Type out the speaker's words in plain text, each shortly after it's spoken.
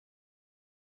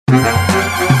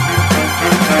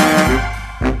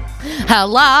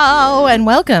Hello and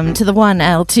welcome to the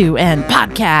 1L2N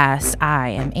podcast. I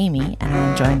am Amy and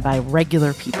I'm joined by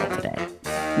regular people today.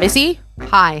 Missy?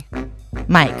 Hi.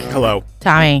 Mike? Hello.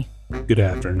 Tommy? Good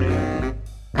afternoon.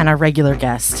 And our regular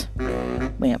guest,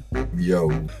 Liam. Yo.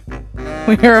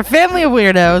 We are a family of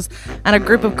weirdos and a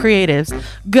group of creatives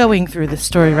going through the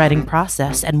story writing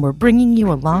process, and we're bringing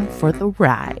you along for the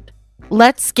ride.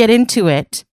 Let's get into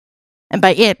it. And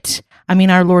by it, I mean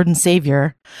our Lord and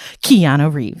Savior,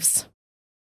 Keanu Reeves.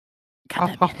 God,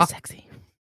 that man is sexy.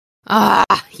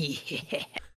 Yeah.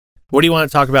 What do you want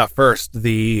to talk about first?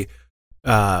 The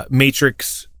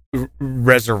Matrix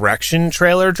Resurrection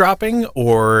trailer dropping,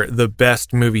 or the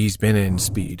best movie he's been in,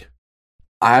 Speed?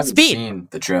 I haven't Speed. seen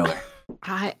the trailer.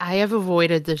 I have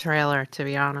avoided the trailer, to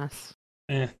be honest.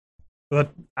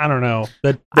 But I don't know.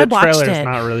 The I watched trailer's it.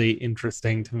 not really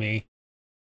interesting to me.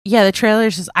 Yeah, the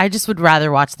trailer's just, I just would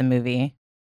rather watch the movie.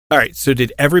 All right, so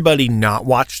did everybody not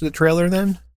watch the trailer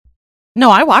then? No,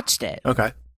 I watched it.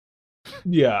 Okay.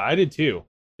 Yeah, I did too.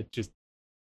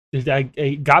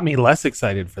 It got me less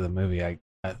excited for the movie. I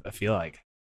feel like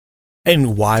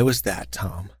And why was that,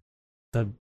 Tom?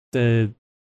 the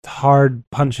hard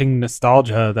punching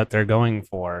nostalgia that they're going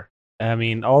for. I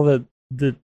mean, all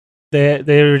they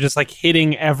were just like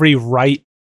hitting every right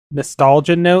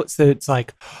nostalgia note. So it's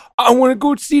like, I want to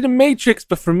go see the Matrix,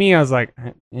 but for me, I was like,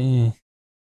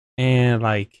 and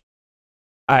like,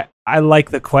 I like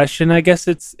the question, I guess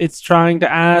it's trying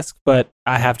to ask, but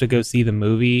I have to go see the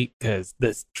movie because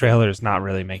this trailer is not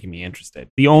really making me interested.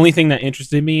 The only thing that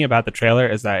interested me about the trailer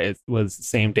is that it was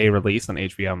same day release on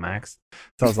HBO Max.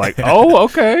 So I was like, oh,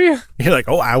 okay. You're like,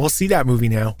 oh, I will see that movie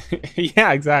now.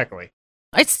 Yeah, exactly.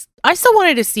 I still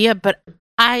wanted to see it, but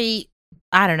I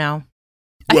don't know.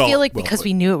 I feel like because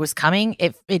we knew it was coming,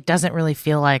 it doesn't really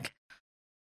feel like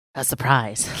a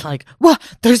surprise. Like, what?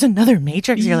 There's another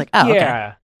Matrix? You're like, oh,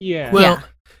 okay. Yeah. Well, Yeah.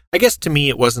 I guess to me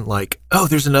it wasn't like, oh,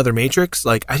 there's another Matrix.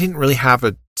 Like, I didn't really have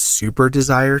a super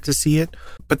desire to see it.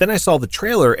 But then I saw the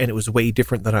trailer and it was way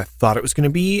different than I thought it was going to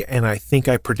be. And I think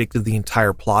I predicted the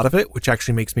entire plot of it, which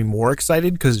actually makes me more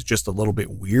excited because it's just a little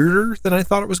bit weirder than I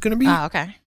thought it was going to be. Oh,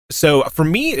 okay. So for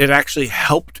me, it actually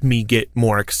helped me get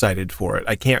more excited for it.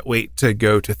 I can't wait to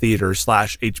go to theaters /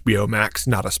 HBO Max,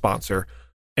 not a sponsor,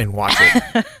 and watch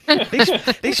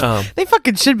it. They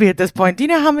fucking should be at this point. Do you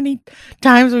know how many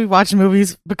times we watch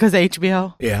movies because of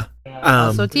HBO? Yeah.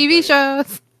 Also, TV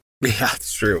shows. Yeah,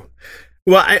 it's true.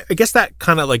 Well, I guess that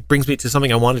kind of like brings me to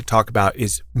something I wanted to talk about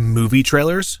is movie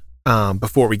trailers.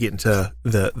 Before we get into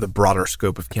the broader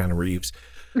scope of Keanu Reeves.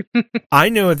 I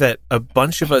know that a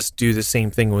bunch of us do the same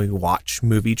thing when we watch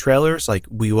movie trailers. Like,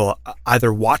 we will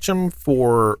either watch them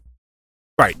for...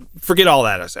 Right, forget all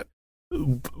that I said.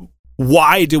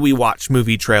 Why do we watch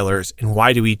movie trailers, and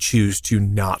why do we choose to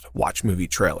not watch movie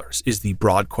trailers is the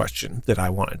broad question that I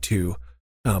wanted to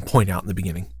point out in the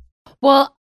beginning.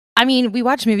 Well, I mean, we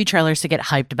watch movie trailers to get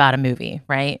hyped about a movie,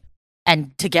 right?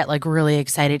 And to get like really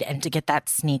excited and to get that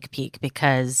sneak peek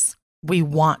because we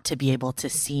want to be able to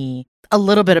see a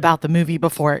little bit about the movie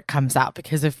before it comes out.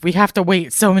 Because if we have to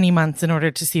wait so many months in order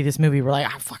to see this movie, we're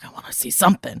like, I fucking want to see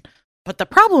something. But the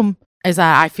problem is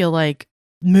that I feel like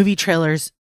movie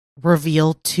trailers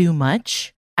reveal too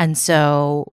much. And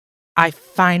so I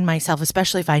find myself,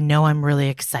 especially if I know I'm really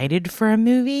excited for a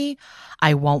movie,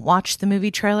 I won't watch the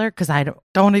movie trailer because I don't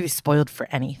want to be spoiled for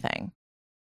anything.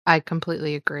 I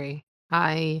completely agree.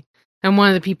 I am one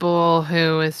of the people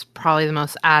who is probably the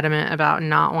most adamant about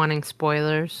not wanting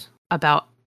spoilers about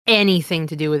anything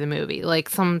to do with a movie. Like,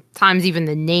 sometimes even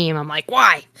the name, I'm like,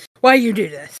 why? Why you do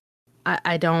this?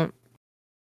 I don't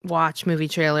watch movie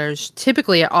trailers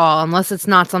typically at all, unless it's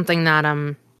not something that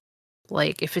I'm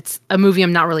like, if it's a movie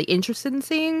I'm not really interested in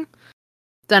seeing,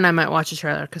 then I might watch a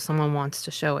trailer because someone wants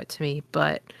to show it to me.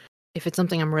 But if it's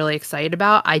something I'm really excited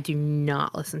about, I do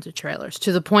not listen to trailers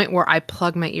to the point where I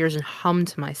plug my ears and hum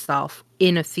to myself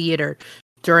in a theater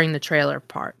during the trailer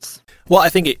parts. Well, I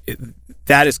think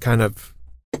that is kind of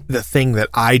the thing that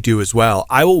I do as well.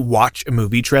 I will watch a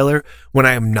movie trailer when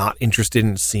I am not interested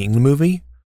in seeing the movie,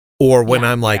 or when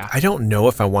I'm like, I don't know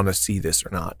if I want to see this or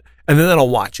not. And then I'll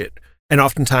watch it. And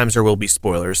oftentimes there will be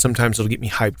spoilers. Sometimes it'll get me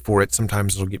hyped for it.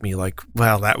 Sometimes it'll get me like,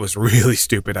 well, that was really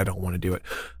stupid. I don't want to do it.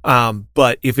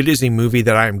 But if it is a movie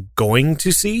that I'm going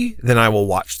to see, then I will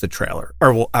watch the trailer. I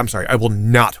will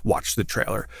not watch the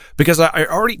trailer because I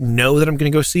already know that I'm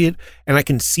going to go see it. And I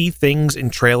can see things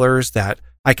in trailers that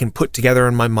I can put together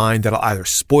in my mind that'll either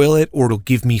spoil it or it'll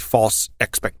give me false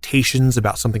expectations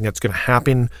about something that's going to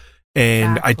happen.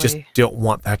 And I just don't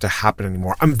want that to happen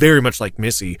anymore. I'm very much like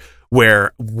Missy,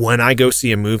 where when I go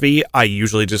see a movie, I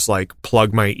usually just like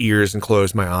plug my ears and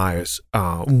close my eyes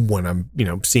when I'm,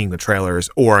 seeing the trailers,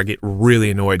 or I get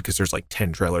really annoyed because there's like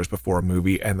 10 trailers before a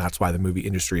movie, and that's why the movie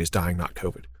industry is dying, not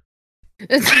COVID.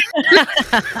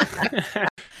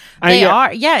 They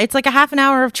are. Yeah, it's like a half an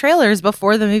hour of trailers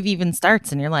before the movie even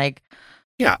starts, and you're like,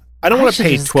 yeah, I don't want to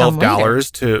pay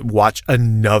 $12 to watch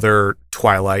another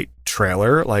Twilight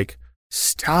trailer. Like,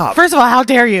 stop. First of all, how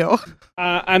dare you?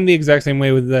 I'm the exact same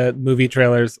way with the movie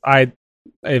trailers.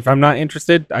 If I'm not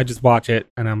interested, I just watch it,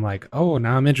 and I'm like, oh,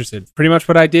 now I'm interested. Pretty much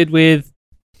what I did with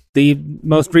the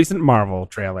most recent Marvel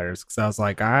trailers, because I was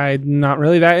like, I'm not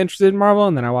really that interested in Marvel,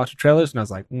 and then I watched the trailers, and I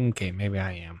was like, okay, maybe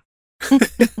I am.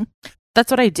 That's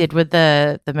what I did with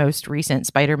the most recent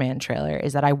Spider-Man trailer,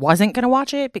 is that I wasn't going to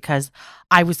watch it because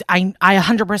I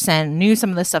 100% knew some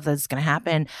of the stuff that's going to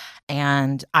happen,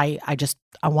 and I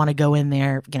want to go in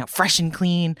there, fresh and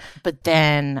clean. But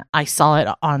then I saw it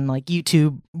on like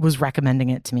YouTube was recommending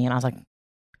it to me, and I was like,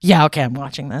 yeah, okay, I'm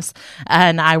watching this.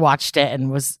 And I watched it and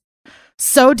was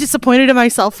so disappointed in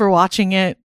myself for watching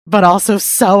it, but also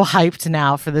so hyped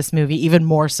now for this movie, even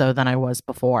more so than I was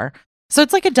before. So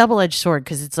it's like a double-edged sword,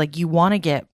 because it's like you want to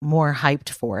get more hyped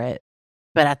for it,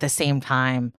 but at the same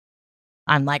time,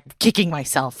 I'm like kicking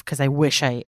myself because I wish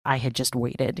I had just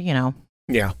waited,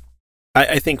 Yeah.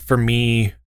 I think for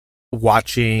me,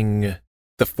 watching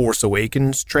the Force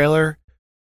Awakens trailer,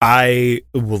 I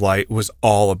was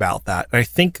all about that. And I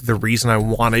think the reason I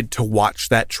wanted to watch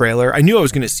that trailer, I knew I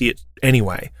was going to see it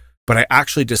anyway, but I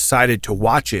actually decided to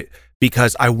watch it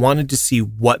because I wanted to see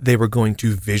what they were going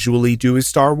to visually do with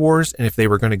Star Wars, and if they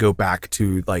were going to go back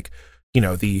to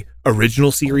the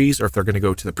original series, or if they're going to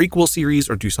go to the prequel series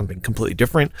or do something completely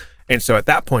different. And so at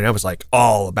that point, I was like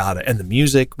all about it. And the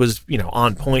music was,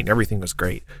 on point, and everything was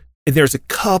great. And there's a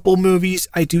couple movies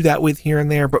I do that with here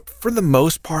and there, but for the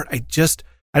most part, I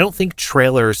don't think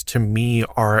trailers to me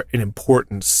are an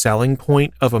important selling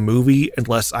point of a movie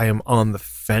unless I am on the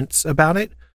fence about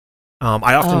it.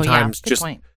 I oftentimes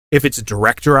if it's a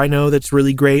director I know that's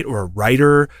really great, or a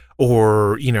writer,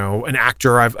 or, an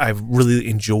actor I really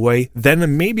enjoy,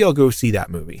 then maybe I'll go see that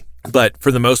movie. But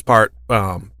for the most part,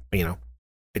 I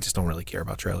just don't really care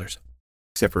about trailers,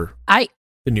 except for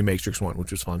the new Matrix one,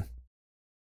 which was fun.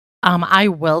 I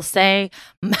will say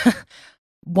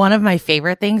one of my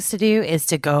favorite things to do is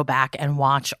to go back and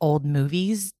watch old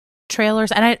movies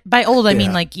trailers. And by old, I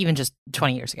mean like even just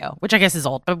 20 years ago, which I guess is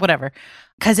old, but whatever.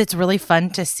 Because it's really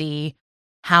fun to see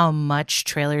how much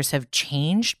trailers have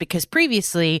changed, because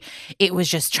previously it was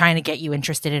just trying to get you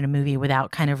interested in a movie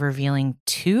without kind of revealing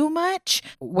too much.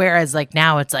 Whereas like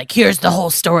now it's like, here's the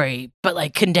whole story, but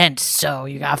like condensed. So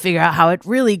you got to figure out how it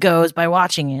really goes by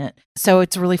watching it. So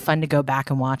it's really fun to go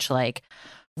back and watch like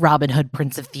Robin Hood,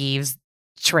 Prince of Thieves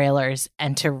trailers,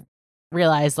 and to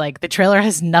realize like the trailer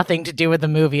has nothing to do with the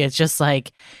movie. It's just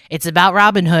like, it's about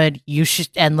Robin Hood. You should,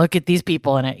 and look at these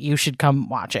people in it. You should come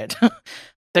watch it.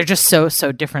 They're just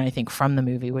so different, I think, from the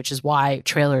movie, which is why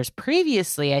trailers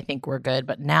previously, I think, were good,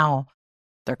 but now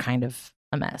they're kind of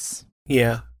a mess.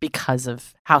 Yeah. Because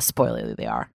of how spoilery they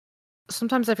are.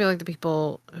 Sometimes I feel like the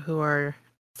people who are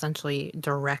essentially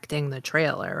directing the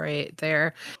trailer, right?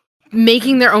 They're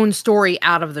making their own story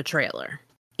out of the trailer.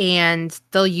 And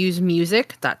they'll use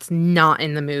music that's not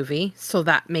in the movie, so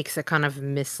that makes it kind of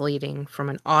misleading from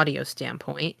an audio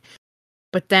standpoint.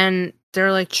 But then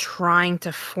they're like trying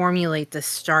to formulate the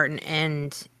start and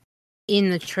end in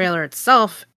the trailer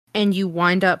itself, and you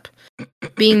wind up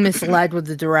being misled with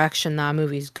the direction that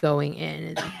movie's going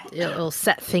in. It'll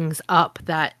set things up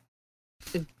that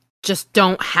just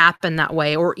don't happen that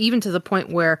way, or even to the point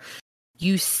where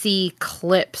you see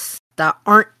clips that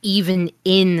aren't even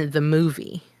in the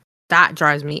movie. That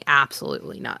drives me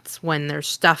absolutely nuts when there's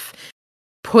stuff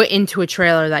put into a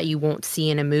trailer that you won't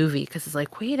see in a movie, because it's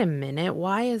like, wait a minute,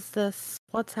 why is this?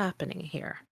 What's happening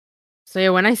here? So yeah,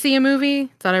 when I see a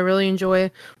movie that I really enjoy,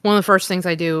 one of the first things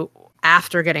I do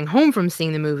after getting home from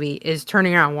seeing the movie is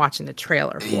turning around and watching the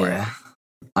trailer for it.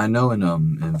 I know in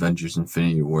Avengers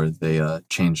Infinity War, they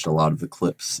changed a lot of the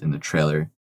clips in the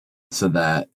trailer so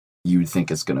that you would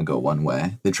think it's going to go one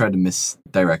way. They tried to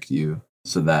misdirect you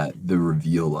so that the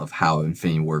reveal of how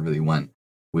Infinity War really went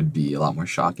would be a lot more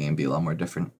shocking and be a lot more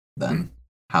different than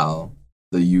how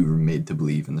you were made to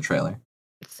believe in the trailer.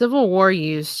 Civil War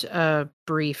used a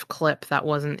brief clip that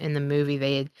wasn't in the movie.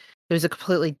 It was a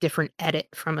completely different edit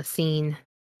from a scene.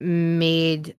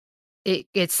 It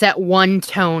set one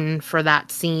tone for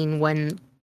that scene when,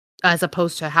 as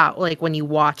opposed to how, like when you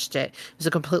watched it, it was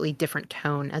a completely different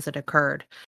tone as it occurred.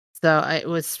 So it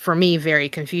was, for me, very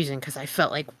confusing, because I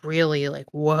felt like really like,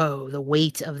 whoa, the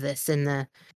weight of this in the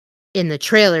in the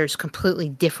trailer is completely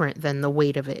different than the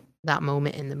weight of it that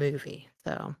moment in the movie.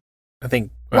 So I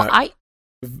think Well,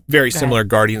 very Go similar.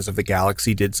 Guardians of the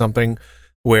Galaxy did something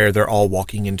where they're all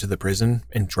walking into the prison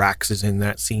and Drax is in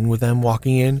that scene with them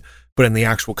walking in, but in the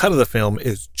actual cut of the film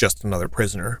is just another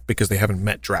prisoner because they haven't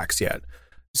met Drax yet.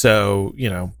 So,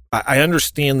 I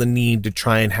understand the need to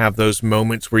try and have those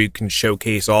moments where you can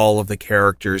showcase all of the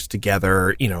characters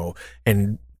together,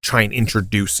 and try and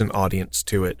introduce an audience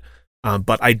to it.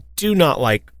 But I do not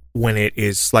like when it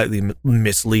is slightly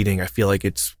misleading. I feel like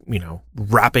it's,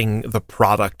 wrapping the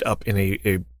product up in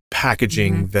a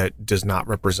packaging that does not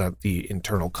represent the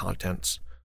internal contents.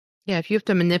 yeah, if you have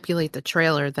to manipulate the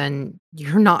trailer, then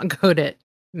you're not good at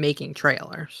making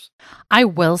trailers. I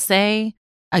will say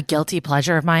a guilty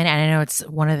pleasure of mine, and I know it's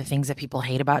one of the things that people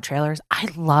hate about trailers. I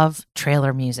love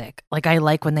trailer music. Like, I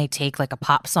like when they take like a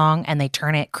pop song and they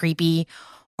turn it creepy,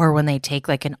 or when they take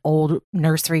like an old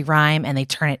nursery rhyme and they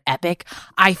turn it epic.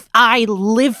 I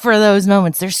live for those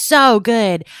moments. They're so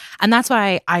good. And that's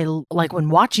why I like when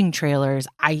watching trailers,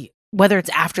 whether it's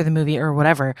after the movie or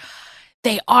whatever,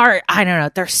 they are, I don't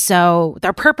know,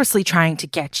 they're purposely trying to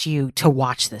get you to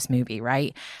watch this movie,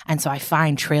 right? And so I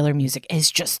find trailer music is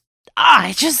just,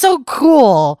 it's just so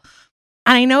cool.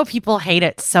 And I know people hate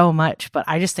it so much, but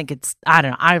I just think I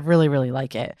don't know, I really, really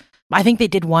like it. I think they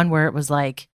did one where it was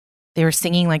like, they were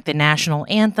singing like the national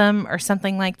anthem or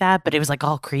something like that, but it was like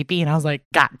all creepy. And I was like,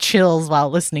 got chills while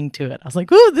listening to it. I was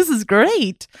like, ooh, this is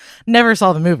great. Never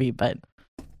saw the movie, but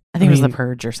I think it was The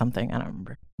Purge or something. I don't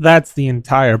remember. That's the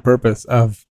entire purpose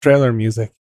of trailer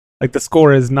music. Like, the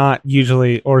score is not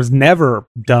usually, or is never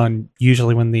done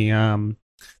usually when the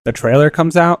trailer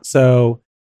comes out. So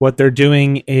what they're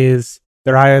doing is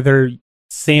they're either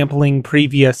sampling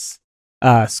previous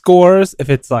scores, if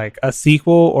it's like a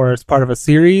sequel or it's part of a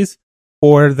series,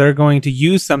 or they're going to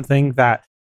use something that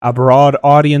a broad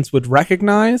audience would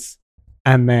recognize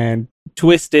and then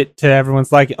twist it to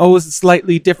everyone's like, oh, it's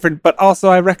slightly different, but also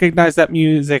I recognize that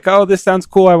music. Oh, this sounds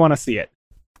cool. I want to see it.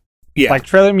 Yeah. Like,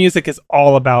 trailer music is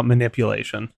all about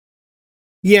manipulation.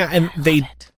 Yeah, and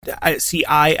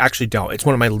I actually don't. It's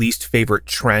one of my least favorite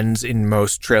trends in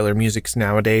most trailer musics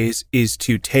nowadays is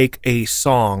to take a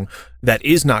song that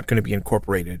is not going to be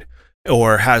incorporated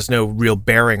or has no real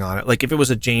bearing on it. Like, if it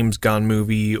was a James Gunn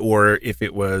movie or if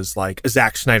it was like a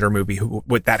Zack Snyder movie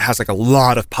that has like a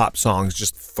lot of pop songs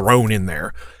just thrown in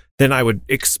there, then I would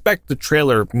expect the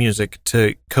trailer music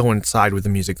to coincide with the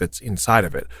music that's inside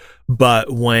of it.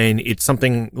 But when it's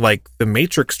something like the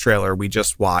Matrix trailer we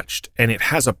just watched and it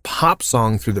has a pop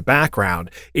song through the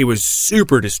background, it was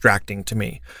super distracting to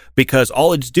me because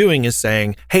all it's doing is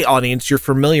saying, hey, audience, you're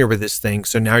familiar with this thing,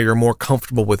 so now you're more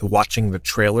comfortable with watching the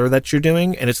trailer that you're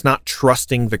doing, and it's not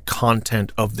trusting the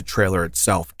content of the trailer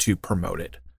itself to promote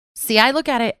it. See, I look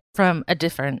at it from a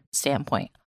different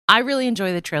standpoint. I really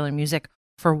enjoy the trailer music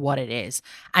for what it is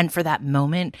and for that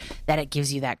moment that it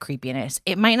gives you that creepiness.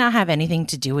 It might not have anything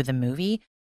to do with the movie.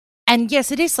 And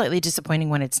yes, it is slightly disappointing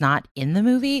when it's not in the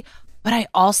movie, but I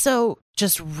also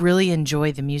just really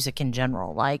enjoy the music in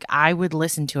general. Like, I would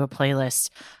listen to a playlist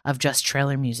of just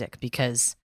trailer music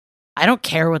because I don't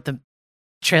care what the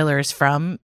trailer is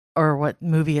from or what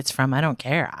movie it's from. I don't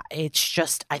care. It's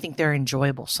just, I think they're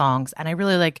enjoyable songs. And I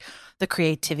really like the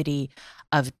creativity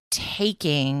of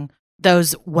taking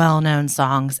those well-known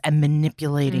songs and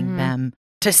manipulating them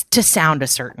to sound a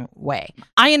certain way.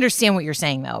 I understand what you're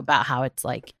saying, though, about how it's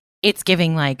like, it's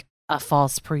giving like a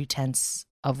false pretense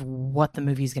of what the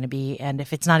movie's going to be. And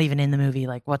if it's not even in the movie,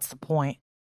 like, what's the point?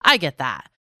 I get that.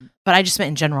 But I just meant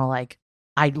in general, like,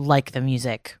 I like the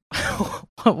music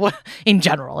in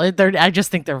general. I just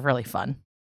think they're really fun.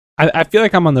 I feel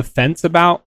like I'm on the fence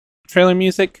about trailer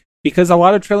music because a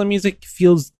lot of trailer music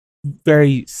feels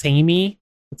very samey.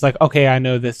 It's like, okay, I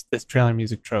know this trailer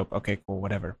music trope. Okay, cool,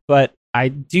 whatever. But I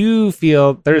do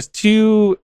feel there's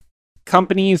two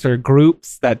companies or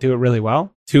groups that do it really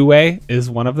well. Two Way is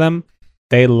one of them.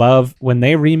 They love when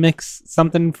they remix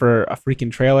something for a freaking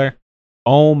trailer.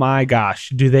 Oh my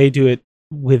gosh, do they do it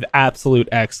with absolute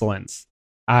excellence.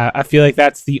 I feel like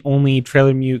that's the only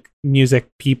trailer music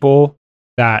people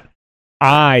that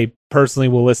I personally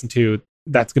will listen to.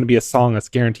 That's going to be a song that's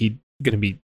guaranteed going to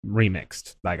be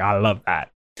remixed. Like, I love that.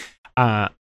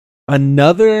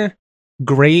 Another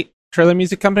great trailer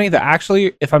music company that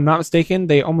actually, if I'm not mistaken,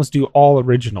 they almost do all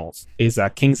originals is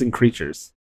Kings and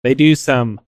Creatures. They do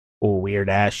some weird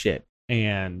ass shit,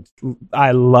 and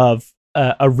I love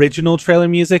original trailer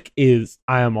music.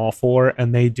 I am all for,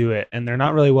 and they do it, and they're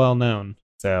not really well known.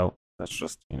 So that's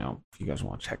just, if you guys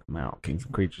want to check them out, Kings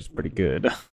and Creatures pretty good.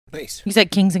 Nice. You said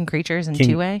Kings and Creatures and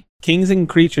Two Way? Kings and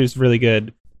Creatures really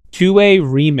good. two-way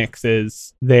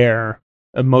remixes there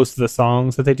of most of the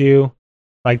songs that they do.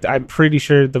 Like, I'm pretty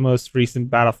sure the most recent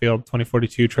Battlefield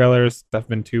 2042 trailers have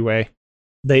been two-way.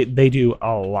 They do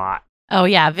a lot. Oh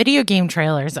yeah, video game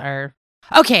trailers are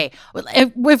okay.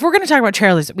 If we're going to talk about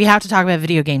trailers, we have to talk about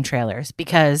video game trailers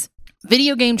because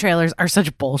video game trailers are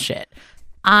such bullshit.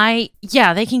 They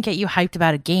can get you hyped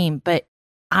about a game, but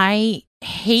I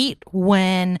hate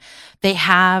when they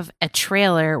have a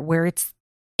trailer where it's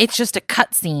just a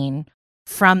cutscene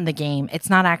from the game. It's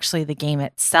not actually the game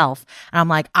itself. And I'm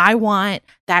like, I want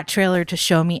that trailer to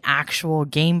show me actual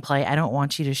gameplay. I don't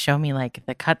want you to show me like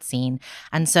the cutscene.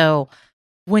 And so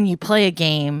when you play a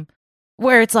game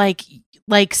where it's like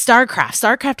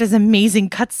StarCraft has amazing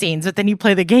cutscenes, but then you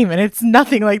play the game and it's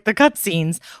nothing like the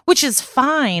cutscenes, which is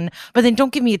fine. But then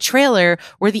don't give me a trailer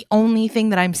where the only thing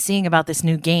that I'm seeing about this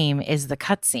new game is the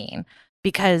cutscene,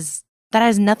 because that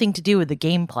has nothing to do with the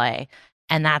gameplay.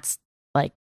 And that's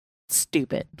like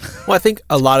stupid. Well, I think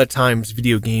a lot of times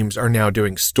video games are now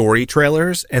doing story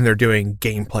trailers and they're doing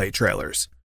gameplay trailers.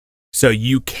 So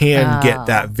you can get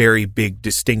that very big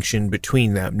distinction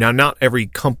between them. Now, not every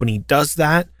company does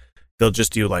that. They'll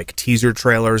just do like teaser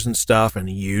trailers and stuff. And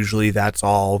usually that's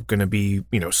all going to be,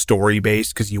 story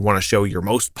based because you want to show your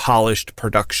most polished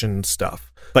production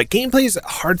stuff. But gameplay is a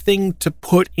hard thing to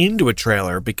put into a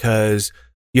trailer because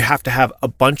you have to have a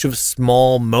bunch of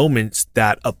small moments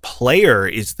that a player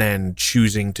is then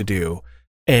choosing to do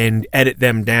and edit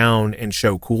them down and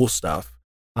show cool stuff.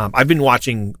 I've been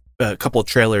watching a couple of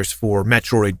trailers for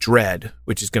Metroid Dread,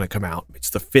 which is going to come out.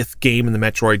 It's the 5th game in the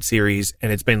Metroid series,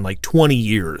 and it's been like 20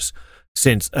 years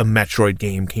since a Metroid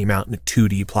game came out in a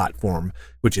 2D platform,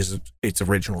 which is its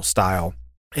original style.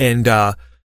 And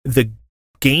the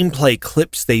gameplay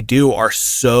clips they do are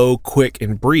so quick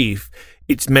and brief.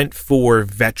 It's meant for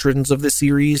veterans of the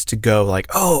series to go like,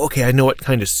 oh, okay, I know what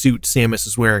kind of suit Samus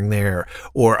is wearing there.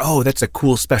 Or, oh, that's a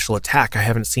cool special attack I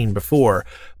haven't seen before.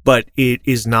 But it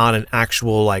is not an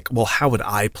actual like, well, how would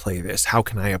I play this? How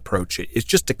can I approach it? It's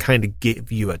just to kind of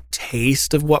give you a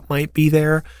taste of what might be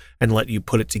there and let you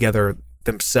put it together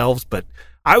themselves. But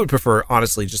I would prefer,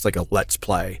 honestly, just like a Let's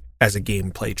Play as a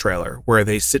gameplay trailer where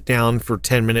they sit down for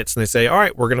 10 minutes and they say, all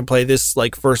right, we're going to play this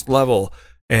like first level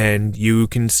and you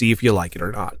can see if you like it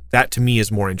or not. That to me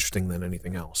is more interesting than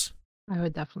anything else. I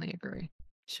would definitely agree.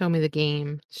 Show me the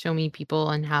game. Show me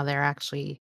people and how they're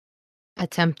actually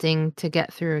attempting to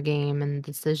get through a game and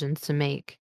decisions to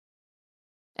make.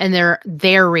 And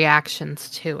their reactions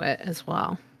to it as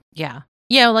well. Yeah.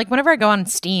 Yeah, like whenever I go on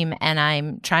Steam and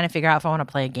I'm trying to figure out if I want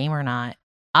to play a game or not,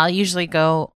 I'll usually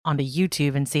go onto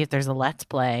YouTube and see if there's a Let's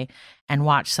Play and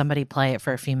watch somebody play it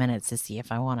for a few minutes to see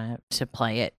if I want to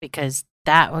play it, because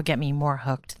that will get me more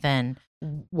hooked than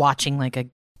watching like a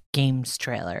games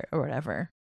trailer or whatever.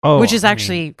 Oh, which is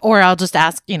actually, or I'll just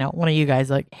ask, one of you guys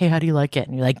like, hey, how do you like it?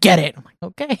 And you're like, get it. I'm like,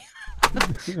 okay.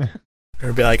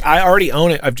 Or be like, I already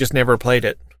own it. I've just never played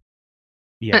it.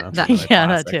 Yeah,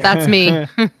 that too. That's me.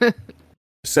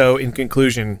 So in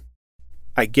conclusion,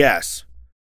 I guess,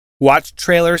 watch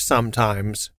trailers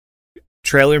sometimes.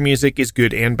 Trailer music is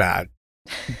good and bad.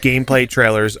 Gameplay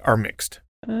trailers are mixed.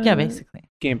 Yeah, basically.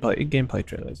 Gameplay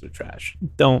trailers are trash.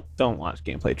 Don't watch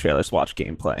gameplay trailers. Watch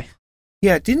gameplay.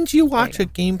 Yeah, didn't you watch a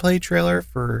gameplay trailer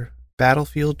for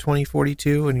Battlefield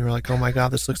 2042 and you were like, oh my god,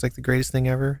 this looks like the greatest thing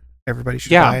ever? Everybody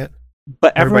should buy it.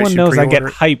 But everyone knows I get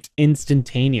hyped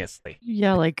instantaneously.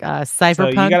 Yeah, like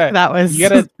Cyberpunk. You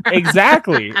gotta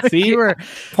exactly. See, you were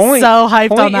so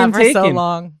hyped on that for so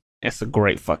long. It's a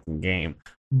great fucking game.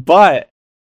 But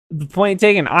the point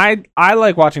taken, I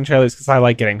like watching trailers because I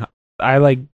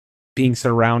like being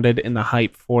surrounded in the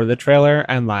hype for the trailer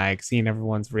and like seeing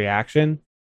everyone's reaction.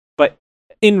 But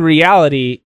in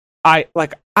reality, I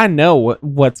know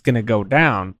what's gonna go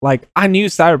down. Like, I knew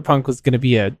Cyberpunk was gonna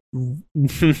be a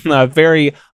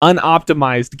very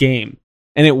unoptimized game,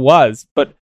 and it was.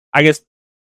 But I guess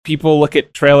people look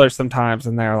at trailers sometimes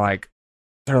and they're like,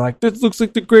 this looks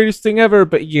like the greatest thing ever.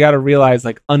 But you got to realize,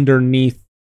 like, underneath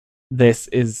this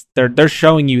is they're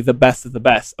showing you the best of the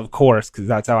best, of course, because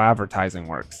that's how advertising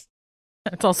works.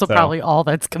 It's also probably all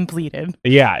that's completed.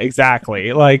 Yeah,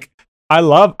 exactly. Like,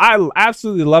 I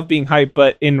absolutely love being hyped,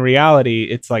 but in reality,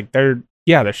 it's like they're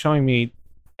showing me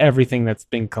everything that's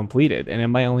been completed, and it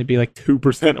might only be like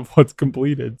 2% of what's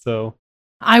completed. So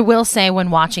I will say,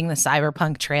 when watching the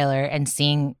Cyberpunk trailer and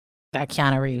seeing that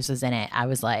Keanu Reeves was in it, I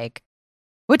was like,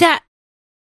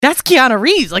 that's Keanu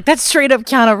Reeves. Like, that's straight up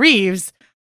Keanu Reeves.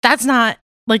 That's not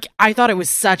like, I thought it was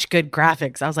such good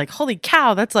graphics. I was like, holy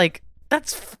cow, that's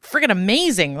friggin'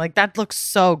 amazing. Like, that looks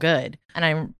so good. And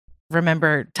I'm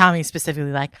remember Tommy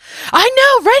specifically like, I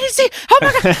know, right? Oh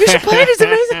my God, you should play it. It's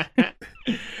amazing.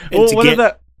 And to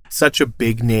get such a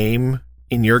big name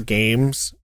in your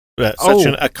games, such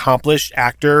an accomplished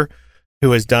actor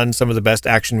who has done some of the best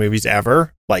action movies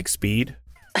ever, like Speed.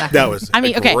 That was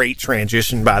a great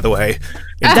transition, by the way.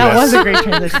 That was a great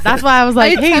transition. That's why I was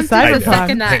like, hey,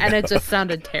 second that, and it just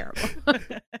sounded terrible.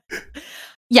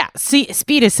 Yeah, see,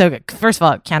 Speed is so good. First of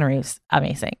all, Keanu Reeves,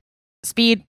 amazing.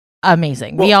 Speed,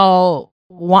 amazing. Well,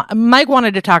 Mike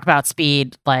wanted to talk about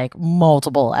Speed like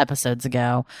multiple episodes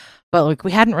ago, but like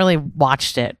we hadn't really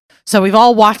watched it. So we've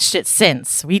all watched it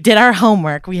since. We did our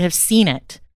homework. We have seen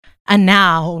it. And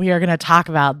now we are going to talk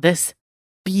about this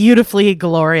beautifully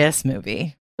glorious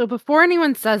movie. So before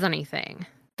anyone says anything,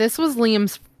 this was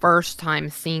Liam's first time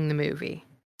seeing the movie.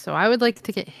 So I would like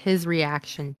to get his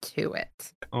reaction to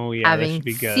it. Oh, yeah, that should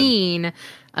be good. Having seen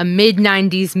a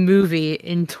mid-90s movie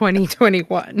in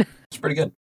 2021. It's pretty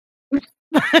good.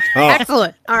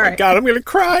 Excellent. All right. God, I'm going to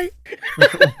cry.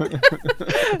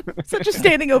 Such a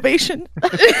standing ovation.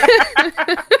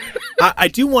 I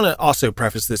do want to also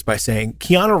preface this by saying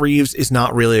Keanu Reeves is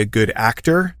not really a good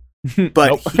actor,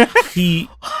 but he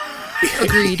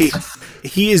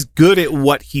is good at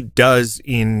what he does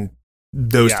in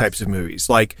those types of movies.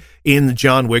 Like in the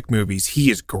John Wick movies,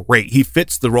 he is great. He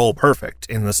fits the role perfect.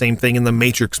 And the same thing in the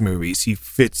Matrix movies, he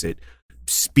fits it.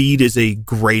 Speed is a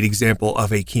great example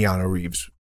of a Keanu Reeves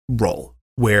role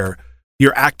where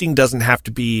your acting doesn't have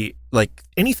to be like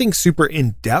anything super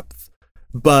in depth,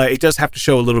 but it does have to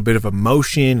show a little bit of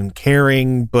emotion and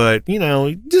caring, but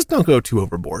just don't go too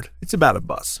overboard. It's about a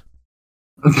bus.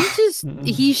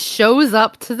 He shows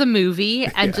up to the movie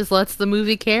and just lets the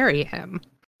movie carry him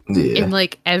in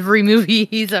like every movie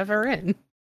he's ever in.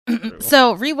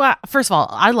 So first of all,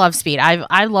 I love Speed.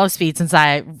 I love Speed since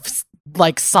I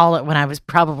like saw it when I was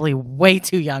probably way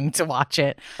too young to watch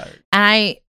it.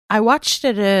 And I watched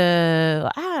it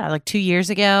like 2 years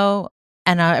ago,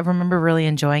 and I remember really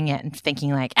enjoying it and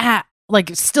thinking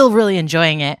like still really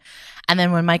enjoying it. And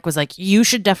then when Mike was like, you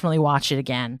should definitely watched it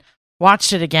again.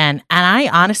 And I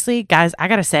honestly, guys, I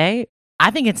gotta say, I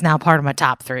think it's now part of my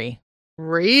top 3.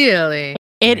 Really?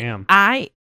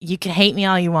 You can hate me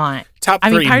all you want. Top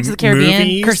 3 I mean, Pirates of the Caribbean,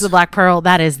 movies? Curse of the Black Pearl,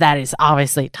 that is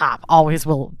obviously top. Always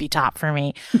will be top for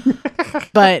me.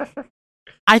 But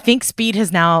I think Speed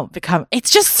has now become,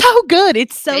 it's just so good.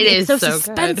 It's so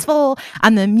suspenseful. Good.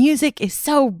 And the music is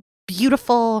so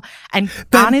beautiful. And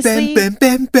honestly.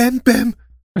 Bam.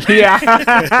 Yeah.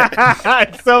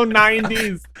 It's so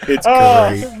 90s. It's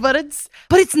great.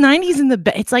 But it's 90s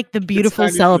it's like the beautiful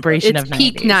celebration of 90s.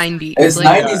 Peak 90s. It's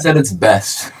 90s at its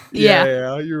best.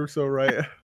 Yeah, you're so right.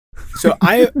 So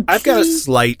I've got a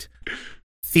slight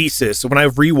thesis. When I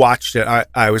rewatched it,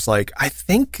 I was like, I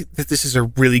think that this is a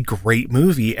really great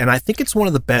movie, and I think it's one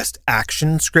of the best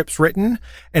action scripts written,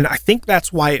 and I think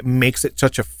that's why it makes it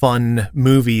such a fun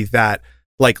movie that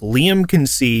like Liam can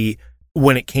see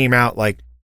when it came out like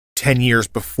 10 years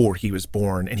before he was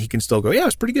born, and he can still go, yeah,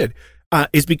 it's pretty good,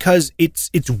 is because it's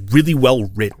really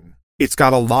well written. It's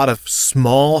got a lot of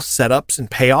small setups and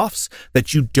payoffs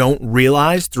that you don't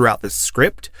realize throughout the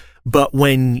script, but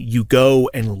when you go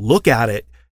and look at it,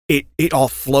 it all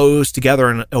flows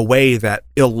together in a way that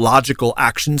illogical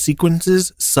action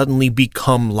sequences suddenly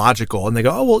become logical, and they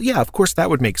go, oh, well, yeah, of course that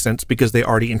would make sense because they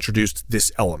already introduced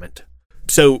this element.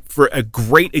 So for a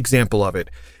great example of it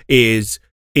is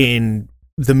in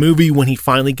the movie when he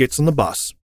finally gets on the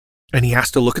bus and he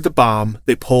has to look at the bomb,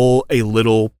 they pull a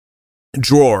little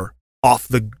drawer off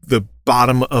the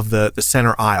bottom of the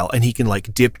center aisle, and he can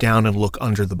like dip down and look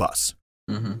under the bus.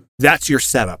 Mm-hmm. That's your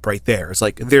setup right there. It's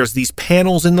like there's these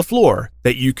panels in the floor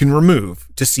that you can remove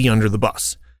to see under the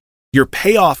bus. Your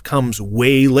payoff comes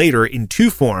way later in 2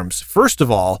 forms. First of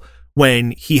all,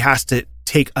 when he has to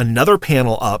take another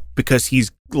panel up because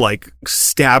he's like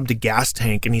stabbed a gas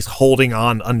tank and he's holding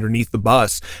on underneath the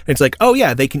bus. And it's like, oh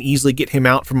yeah, they can easily get him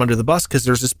out from under the bus because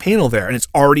there's this panel there and it's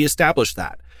already established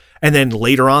that. And then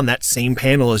later on, that same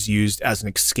panel is used as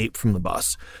an escape from the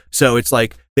bus. So it's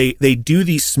like they do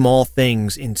these small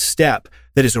things in step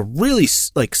that is a really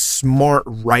like smart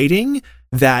writing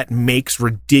that makes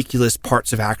ridiculous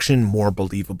parts of action more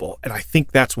believable. And I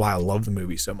think that's why I love the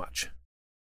movie so much.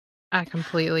 I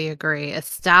completely agree.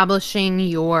 Establishing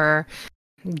your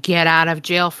get out of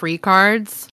jail free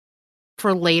cards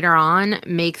for later on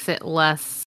makes it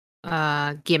less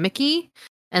gimmicky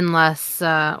and less,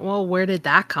 well, where did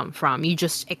that come from? You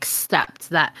just accept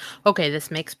that, okay,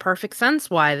 this makes perfect sense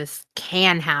why this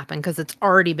can happen because it's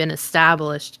already been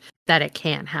established that it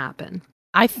can happen.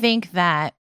 I think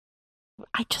that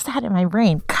I just had it in my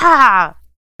brain. Ka!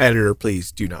 Editor,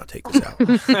 please do not take this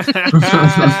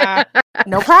out.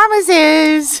 No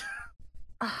promises.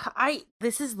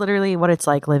 This is literally what it's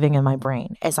like living in my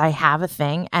brain. Is I have a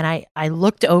thing, and I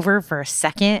looked over for a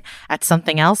second at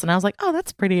something else, and I was like, "Oh,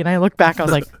 that's pretty." And I looked back, I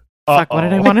was like, "Fuck, what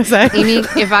did I want to say?" Amy,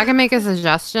 if I can make a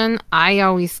suggestion, I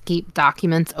always keep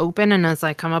documents open, and as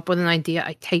I come up with an idea,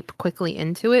 I type quickly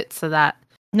into it so that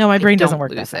No, my brain doesn't don't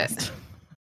work that lose it. fast.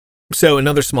 So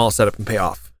another small setup and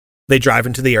payoff. They drive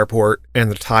into the airport and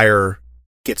the tire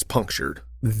gets punctured.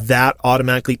 That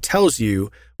automatically tells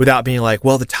you, without being like,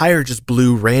 well, the tire just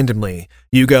blew randomly.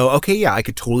 You go, okay, yeah, I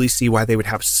could totally see why they would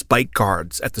have spike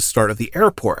guards at the start of the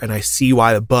airport. And I see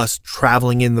why the bus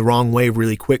traveling in the wrong way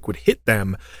really quick would hit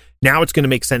them. Now it's going to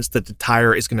make sense that the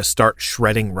tire is going to start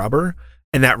shredding rubber.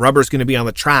 And that rubber is going to be on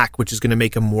the track, which is going to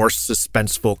make a more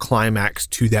suspenseful climax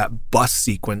to that bus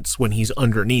sequence when he's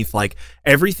underneath. Like,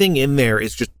 everything in there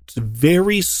is just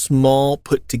very small,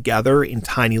 put together in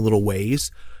tiny little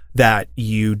ways that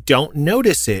you don't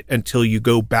notice it until you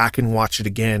go back and watch it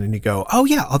again and you go, oh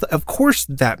yeah, of course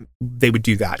that they would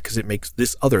do that because it makes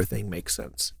this other thing make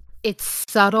sense. It's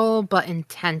subtle but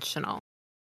intentional.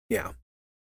 Yeah.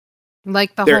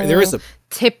 Like there is a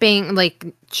tipping, like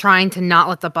trying to not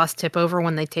let the bus tip over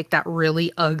when they take that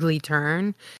really ugly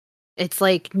turn. It's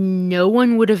like no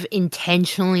one would have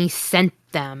intentionally sent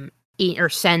them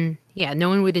no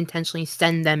one would intentionally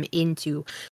send them into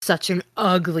such an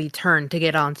ugly turn to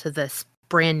get onto this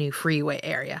brand new freeway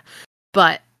area.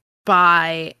 But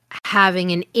by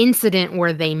having an incident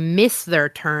where they miss their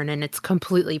turn, and it's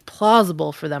completely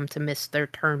plausible for them to miss their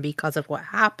turn because of what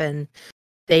happened,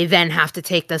 they then have to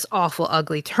take this awful,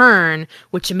 ugly turn,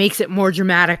 which makes it more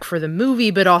dramatic for the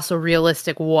movie, but also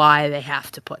realistic why they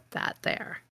have to put that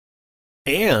there.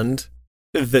 And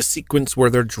the sequence where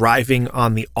they're driving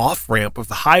on the off-ramp of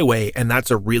the highway, and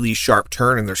that's a really sharp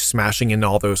turn, and they're smashing into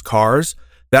all those cars.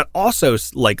 That also,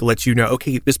 like, lets you know,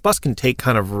 okay, this bus can take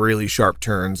kind of really sharp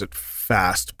turns at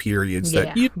fast periods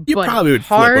that you probably would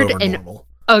flip over normal.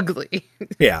 Ugly.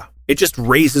 Yeah. It just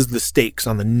raises the stakes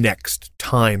on the next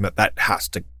time that has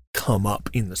to come up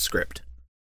in the script.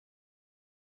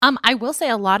 I will say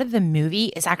a lot of the movie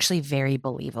is actually very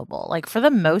believable. Like, for the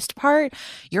most part,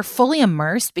 you're fully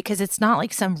immersed because it's not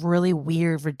like some really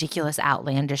weird, ridiculous,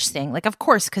 outlandish thing. Like, of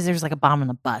course, because there's like a bomb on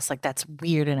the bus. Like, that's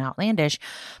weird and outlandish.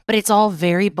 But it's all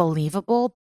very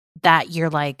believable that you're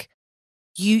like,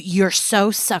 you're so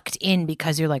sucked in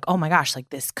because you're like, oh my gosh, like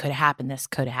this could happen. This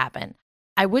could happen.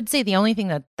 I would say the only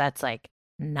thing that's like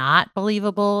not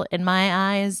believable in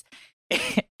my eyes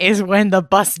is when the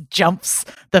bus jumps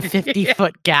the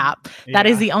 50-foot gap. That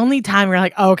is the only time we're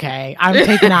like, okay, I'm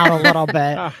taken out a little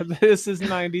bit. This is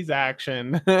 90s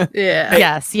action.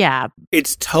 Yes, yeah.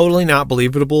 It's totally not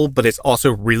believable, but it's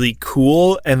also really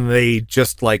cool, and they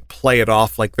just like play it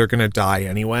off like they're going to die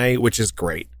anyway, which is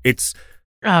great.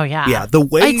 Oh, yeah. Yeah, the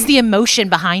way... It's the emotion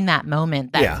behind that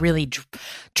moment that really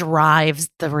drives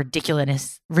the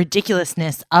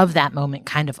ridiculousness of that moment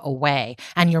kind of away.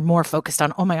 And you're more focused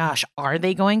on, oh my gosh, are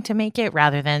they going to make it?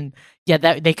 Rather than,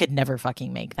 they could never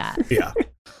fucking make that. Yeah.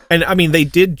 And I mean, they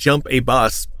did jump a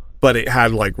bus, but it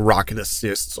had like rocket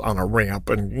assists on a ramp,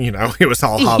 and, it was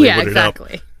all Hollywooded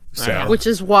exactly. up. So. Which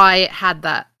is why it had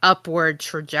that upward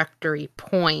trajectory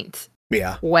point.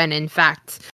 Yeah. When in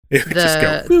fact...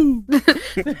 The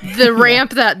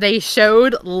ramp that they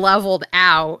showed leveled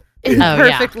out in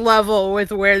perfect level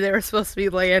with where they were supposed to be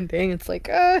landing. It's like,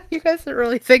 you guys didn't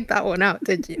really think that one out,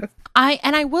 did you?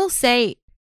 I will say,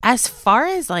 as far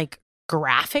as like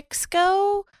graphics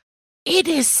go, it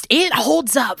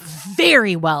holds up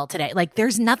very well today. Like,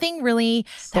 there's nothing really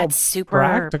that's super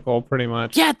practical, pretty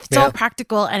much. Yeah, it's all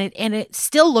practical, and it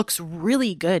still looks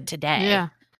really good today. Yeah,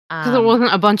 because it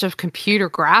wasn't a bunch of computer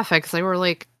graphics. They were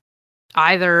like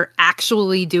either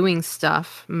actually doing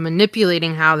stuff,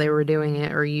 manipulating how they were doing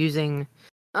it, or using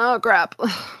what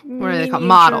are they called?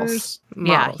 Models.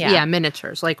 Yeah,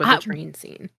 miniatures, like with the train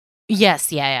scene.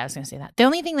 Yes, I was gonna say that. The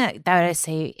only thing that I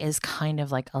say is kind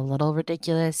of like a little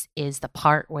ridiculous is the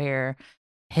part where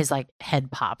his like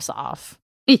head pops off.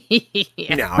 No,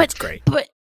 it's great. But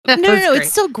no,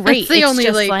 it's still great. It's the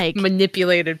only like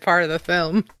manipulated part of the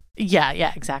film.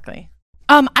 Yeah, exactly.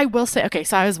 I will say, okay,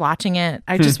 so I was watching it.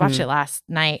 I just watched it last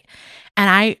night, and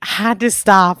I had to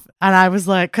stop, and I was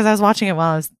like, because I was watching it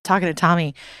while I was talking to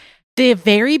Tommy. The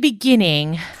very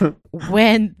beginning,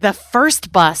 when the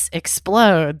first bus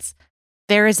explodes,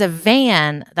 there is a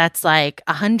van that's like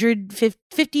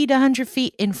 150 to 100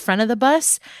 feet in front of the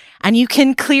bus, and you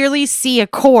can clearly see a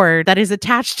cord that is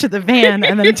attached to the van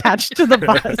and then attached to the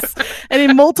bus. And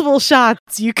in multiple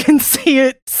shots, you can see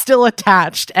it still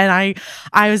attached. And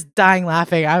I was dying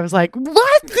laughing. I was like,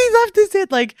 what? They left this in?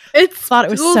 Like, thought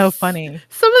it was so funny.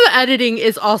 Some of the editing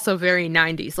is also very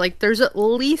 90s. Like, there's at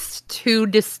least 2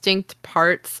 distinct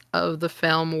parts of the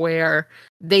film where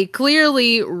they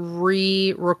clearly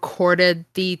re-recorded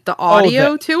the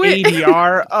audio to it.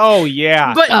 ADR. Oh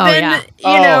yeah. But then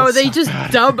they so just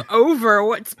bad. dub over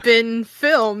what's been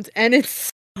filmed, and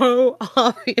it's so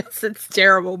obvious it's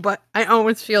terrible. But I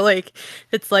almost feel like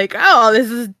it's like, oh,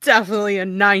 this is definitely a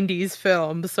 90s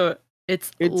film, so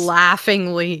it's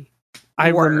laughingly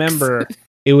I works. remember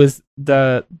it was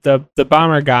the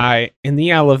bomber guy in the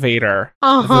elevator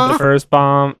with the first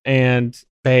bomb, and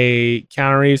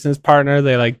Keanu Reeves and his partner,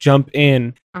 they like jump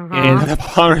in, and the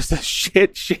bomber says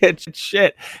shit,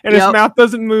 and his mouth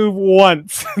doesn't move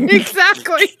once.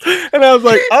 Exactly. And I was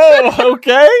like, oh,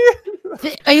 okay.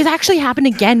 It actually happened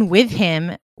again with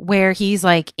him, where he's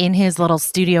like in his little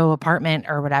studio apartment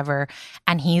or whatever,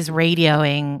 and he's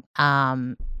radioing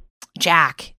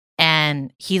Jack,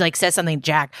 and he like says something to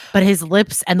Jack, but his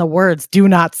lips and the words do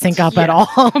not sync up at all.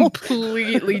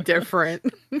 Completely different.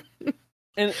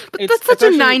 And but that's such a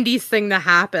 90s thing to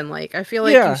happen. Like, I feel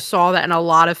like you saw that in a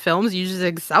lot of films. You just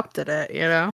accepted it, you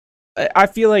know? I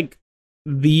feel like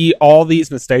all these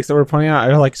mistakes that we're pointing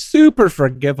out are like super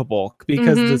forgivable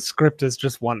because the script is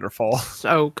just wonderful.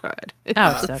 So good.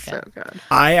 So good.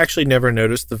 I actually never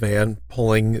noticed the van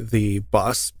pulling the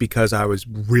bus because I was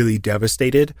really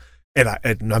devastated. And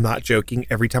I'm not joking.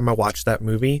 Every time I watch that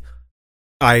movie,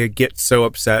 I get so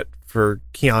upset for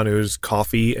Keanu's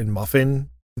coffee and muffin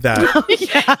that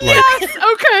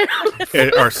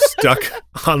are stuck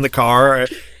on the car,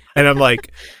 and I'm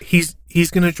like,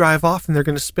 he's gonna drive off and they're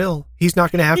gonna spill. He's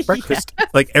not gonna have breakfast.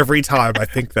 Like, every time I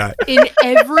think that. In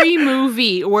every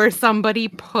movie where somebody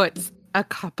puts a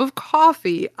cup of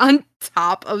coffee on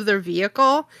top of their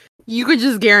vehicle, you could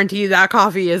just guarantee that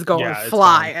coffee is going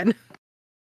flying.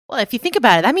 Well, if you think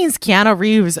about it, that means Keanu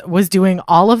Reeves was doing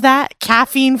all of that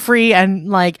caffeine free and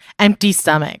like empty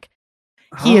stomach.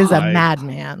 He is a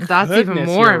madman. That's even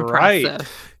more impressive. Right.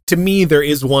 To me, there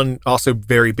is one also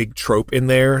very big trope in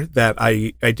there that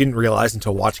I didn't realize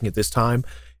until watching it this time,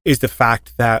 is the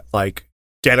fact that like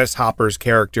Dennis Hopper's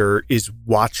character is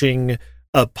watching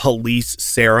a police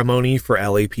ceremony for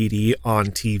LAPD on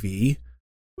TV,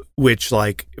 which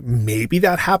like maybe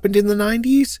that happened in the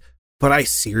 90s, but I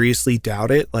seriously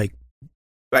doubt it. Like,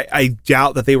 I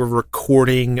doubt that they were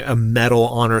recording a medal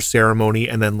honor ceremony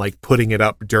and then like putting it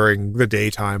up during the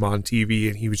daytime on TV,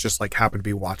 and he was just like happened to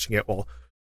be watching it while,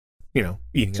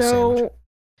 eating a sandwich.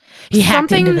 He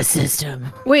hacked into the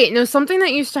system. Wait, no, something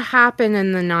that used to happen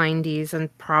in the 90s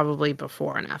and probably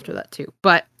before and after that too.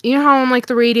 But you know how on like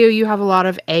the radio you have a lot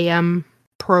of AM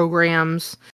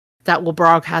programs that will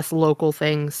broadcast local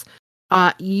things?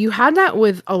 You had that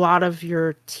with a lot of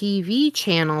your TV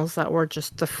channels that were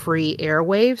just the free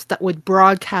airwaves that would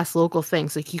broadcast local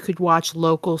things. Like, you could watch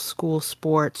local school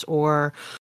sports or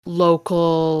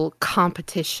local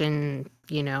competition,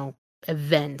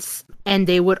 events. And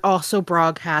they would also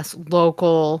broadcast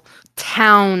local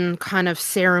town kind of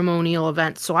ceremonial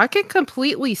events. So I could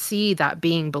completely see that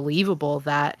being believable,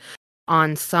 that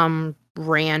on some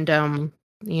random,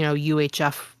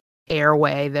 UHF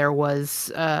airway, there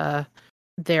was a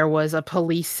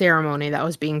police ceremony that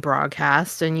was being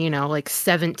broadcast, and like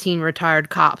 17 retired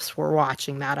cops were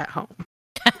watching that at home.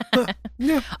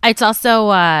 Yeah. It's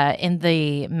also in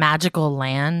the magical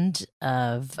land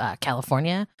of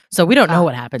California, so we don't know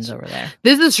what happens over there.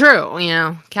 This is true.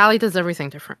 Cali does everything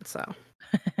different. So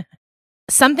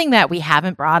something that we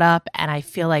haven't brought up and I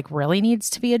feel like really needs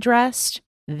to be addressed,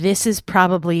 this is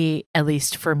probably, at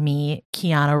least for me,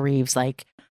 Keanu Reeves, like,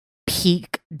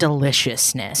 peak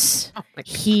deliciousness. Oh my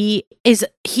God.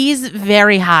 He's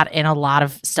very hot in a lot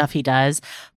of stuff he does,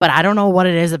 but I don't know what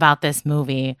it is about this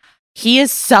movie. He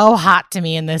is so hot to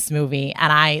me in this movie,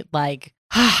 and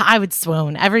I would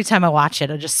swoon every time I watch it.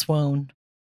 I just swoon.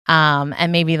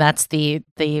 And maybe that's the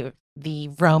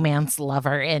romance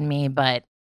lover in me, but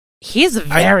he's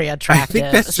very attractive. I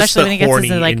think that's especially when he gets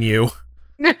into like in you.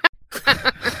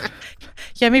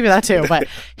 Yeah, maybe that too. But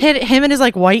him and his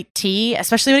like white tee,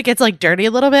 especially when it gets like dirty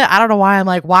a little bit. I don't know why I'm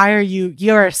like, why are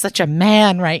you're such a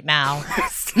man right now?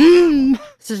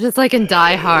 So just like in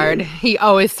Die Hard, he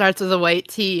always starts with a white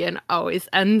tee and always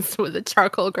ends with a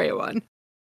charcoal gray one.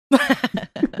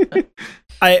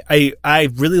 I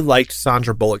really liked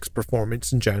Sandra Bullock's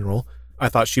performance in general. I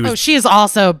thought she was. Oh, she is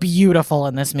also beautiful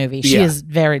in this movie. She Yeah. is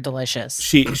very delicious.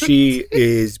 She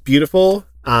is beautiful.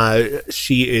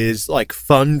 She is like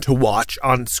fun to watch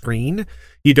on screen.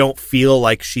 You don't feel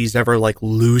like she's ever like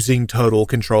losing total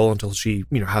control until she,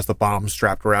 has the bomb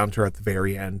strapped around her at the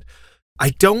very end.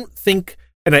 I don't think,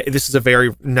 this is a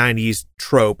very 90s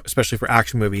trope, especially for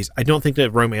action movies. I don't think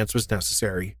that romance was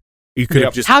necessary. You could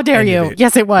have just. How dare you? It.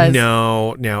 Yes, it was.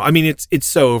 No. I mean, it's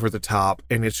so over the top,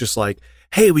 and it's just like,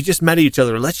 hey, we just met each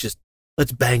other. Let's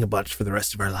bang a bunch for the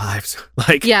rest of our lives.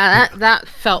 Like, yeah, that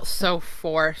felt so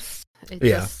forced. It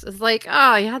just is like,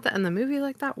 oh, you had to end the movie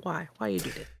like that. Why you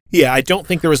did it? Yeah, I don't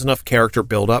think there was enough character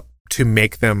buildup to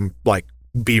make them like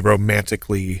be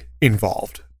romantically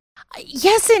involved.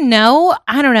 Yes and no.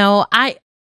 I don't know.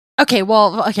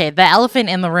 The elephant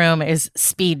in the room is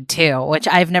Speed 2, which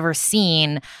I've never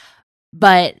seen,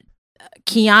 but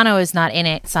Keanu is not in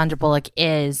it. Sandra Bullock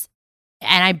is.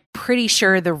 And I'm pretty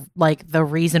sure the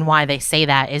reason why they say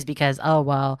that is because,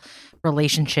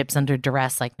 relationships under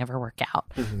duress never work out.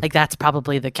 Mm-hmm. Like that's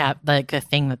probably the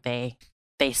thing that they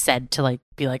said to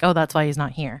be like, oh, that's why he's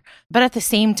not here. But at the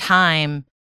same time,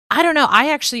 I don't know.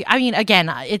 I mean,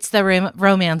 again, it's the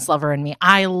romance lover in me.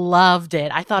 I loved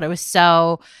it. I thought it was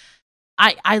so.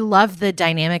 I love the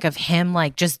dynamic of him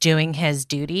just doing his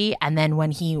duty, and then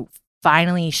when he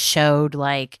finally showed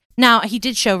now he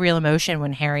did show real emotion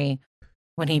when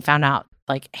he found out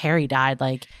Harry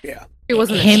died. Yeah. It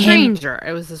wasn't a stranger.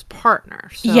 It was his partner.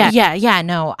 So. Yeah.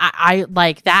 No, I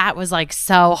that was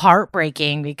so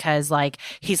heartbreaking because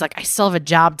he's I still have a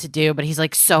job to do, but he's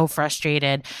so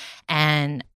frustrated,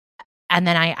 and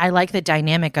then I like the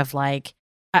dynamic of I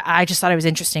just thought it was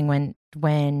interesting when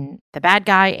the bad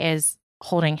guy is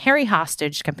holding Harry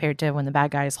hostage compared to when the bad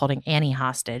guy is holding Annie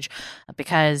hostage,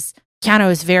 because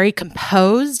Keanu is very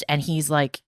composed and he's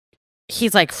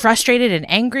frustrated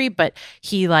and angry, but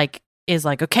he is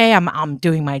okay, I'm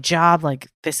doing my job,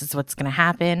 this is what's gonna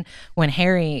happen when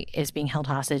Harry is being held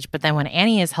hostage. But then when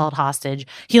Annie is held hostage,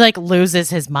 he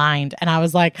loses his mind, and I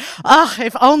was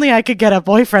if only I could get a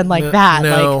boyfriend like that.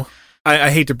 No, I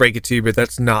hate to break it to you, but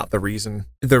that's not the reason.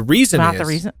 The reason not is the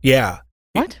reason. Yeah.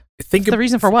 What? Think the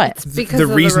reason for what? It's because the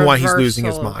of reason the why he's losing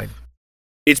his mind.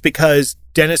 It's because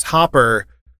Dennis Hopper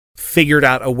figured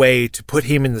out a way to put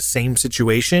him in the same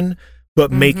situation,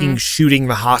 but making shooting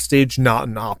the hostage not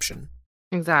an option.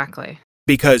 Exactly.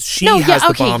 Because she has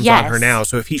the bombs on her now.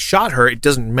 So if he shot her, it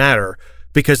doesn't matter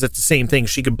because it's the same thing.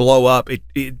 She could blow up.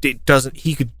 It doesn't,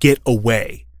 he could get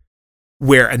away.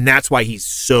 And that's why he's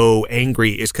so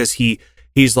angry, is because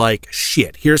he's like,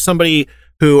 shit, here's somebody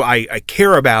who I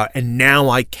care about, and now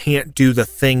I can't do the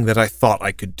thing that I thought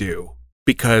I could do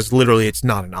because literally it's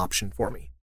not an option for me.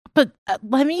 But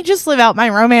let me just live out my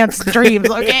romance dreams,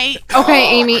 okay?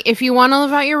 Okay, Amy, if you want to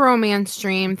live out your romance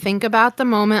dream, think about the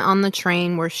moment on the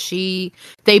train where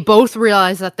they both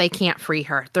realize that they can't free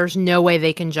her. There's no way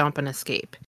they can jump and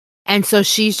escape. And so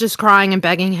she's just crying and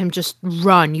begging him, just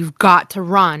run. You've got to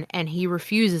run. And he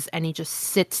refuses, and he just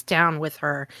sits down with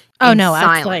her in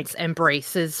silence,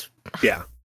 embraces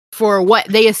for what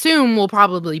they assume will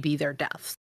probably be their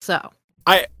deaths. So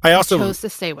I also chose to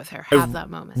stay with her, have that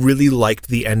moment. Really liked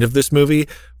the end of this movie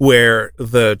where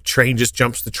the train just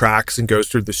jumps the tracks and goes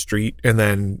through the street, and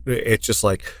then it's just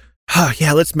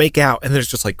yeah, let's make out, and there's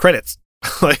just credits.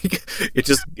 It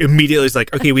just immediately is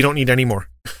okay, we don't need any more.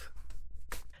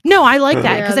 No, I like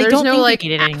that because I don't think we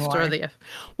need it anymore.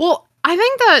 Well, I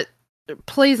think that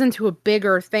plays into a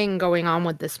bigger thing going on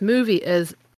with this movie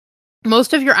is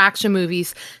most of your action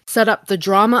movies set up the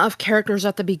drama of characters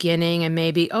at the beginning and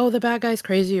maybe, the bad guy's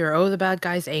crazy or, the bad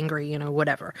guy's angry,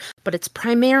 whatever. But it's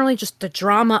primarily just the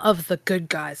drama of the good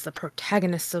guys, the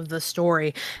protagonists of the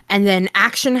story. And then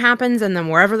action happens, and then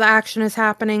wherever the action is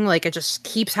happening, it just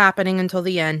keeps happening until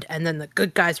the end, and then the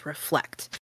good guys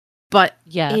reflect. But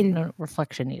no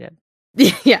reflection needed.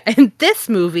 Yeah, in this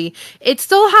movie, it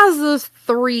still has those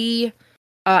 3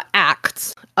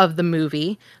 acts of the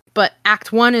movie. But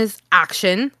Act 1 is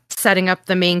action, setting up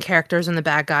the main characters and the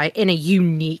bad guy in a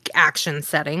unique action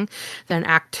setting. Then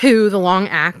Act 2, the long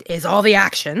act, is all the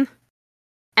action.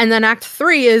 And then Act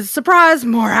 3 is, surprise,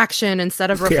 more action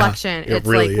instead of reflection. Yeah, it's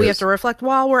really we have to reflect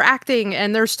while we're acting,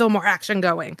 and there's still more action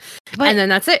going. And then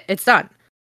that's it. It's done.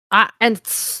 And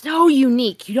it's so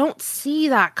unique. You don't see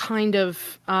that kind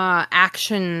of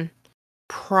action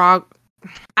progression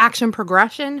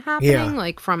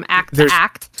happening from act to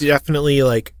act. Definitely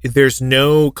there's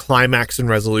no climax and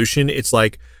resolution. It's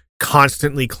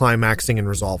constantly climaxing and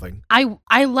resolving.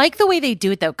 I like the way they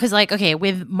do it though, because like, okay,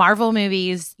 with Marvel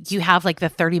movies, you have like the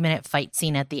 30-minute fight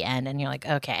scene at the end, and you're like,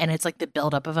 okay, and it's like the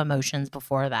buildup of emotions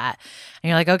before that, and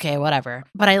you're like, okay, whatever.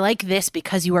 But I like this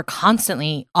because you are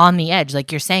constantly on the edge,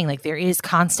 like you're saying, like there is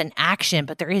constant action,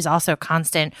 but there is also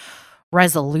constant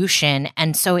resolution,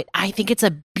 and so I think it's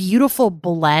a beautiful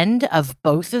blend of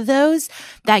both of those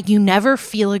that you never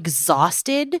feel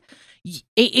exhausted.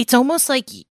 It's almost like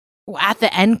at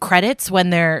the end credits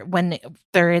when they're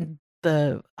in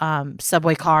the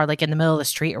subway car, like in the middle of the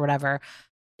street or whatever,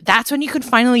 that's when you can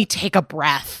finally take a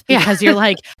breath, because you're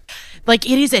like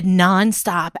it is a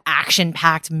nonstop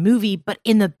action-packed movie, but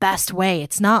in the best way.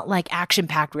 It's not like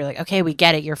action-packed where you're like, okay, we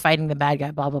get it, you're fighting the bad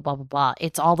guy, blah blah blah blah blah.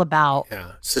 It's all about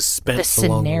suspense the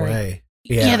along the scenario. way.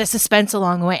 Yeah, the suspense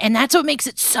along the way. And that's what makes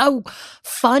it so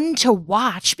fun to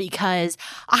watch, because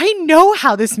I know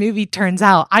how this movie turns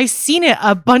out. I've seen it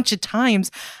a bunch of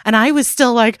times, and I was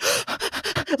still like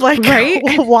right?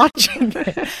 Watching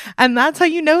it. And that's how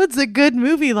you know it's a good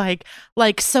movie. Like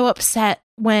so upset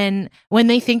when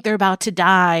they think they're about to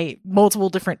die multiple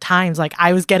different times. Like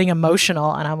I was getting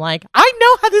emotional, and I'm like, I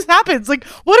know how this happens. Like,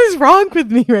 what is wrong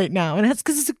with me right now? And that's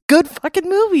because it's a good fucking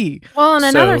movie. Well, and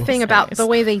another thing about the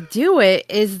way they do it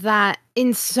is that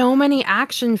in so many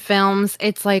action films,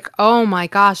 it's like, oh my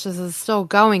gosh, this is still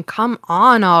going. Come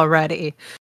on already.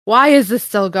 Why is this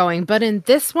still going? But in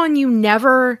this one, you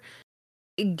never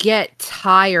get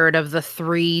tired of the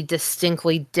three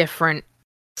distinctly different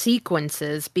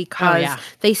sequences, because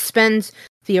they spend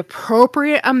the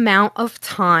appropriate amount of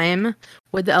time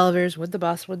with the elevators, with the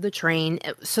bus, with the train,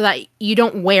 so that you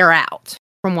don't wear out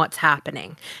from what's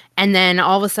happening. And then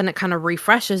all of a sudden it kind of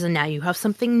refreshes, and now you have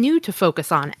something new to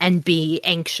focus on and be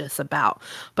anxious about.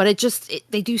 But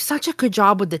they do such a good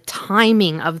job with the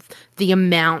timing of the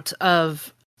amount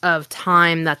of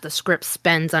time that the script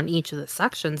spends on each of the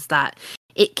sections, that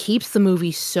it keeps the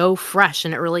movie so fresh,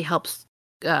 and it really helps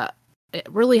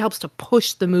to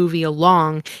push the movie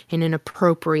along in an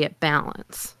appropriate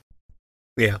balance.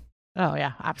 Yeah. Oh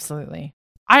yeah, absolutely.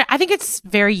 I think it's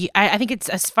I think it's,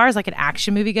 as far as like an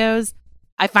action movie goes,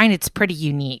 I find it's pretty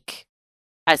unique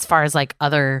as far as like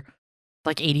other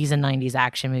like 80s and 90s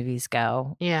action movies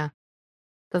go. Yeah.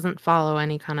 Doesn't follow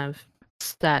any kind of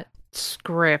set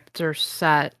script or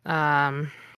set I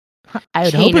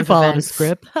would hope it followed a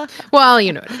script. Well,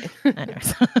 you know what I mean.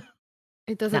 Anyways.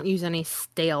 It doesn't use any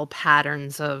stale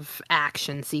patterns of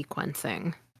action sequencing.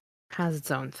 It has its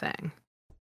own thing.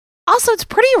 Also, it's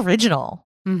pretty original.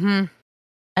 Mm-hmm.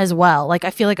 As well. Like,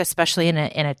 I feel like especially in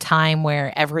a time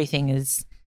where everything is,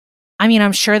 I mean,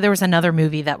 I'm sure there was another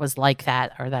movie that was like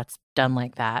that, or that's done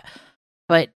like that,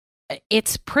 but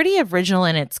it's pretty original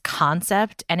in its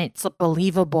concept, and it's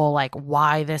believable, like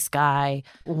why this guy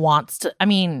wants to, I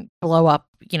mean, blow up,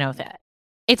 that.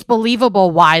 It's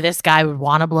believable why this guy would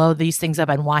want to blow these things up,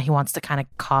 and why he wants to kind of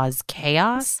cause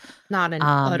chaos. Not an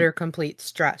utter complete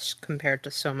stretch compared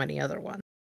to so many other ones.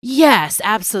 Yes,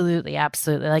 absolutely,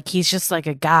 absolutely. Like, he's just like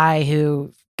a guy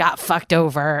who got fucked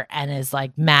over and is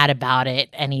like mad about it,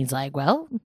 and he's like, well,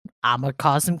 I'm gonna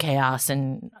cause some chaos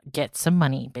and get some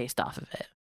money based off of it.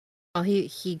 Well,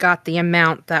 he got the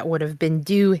amount that would have been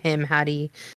due him had he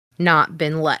not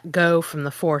been let go from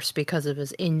the force because of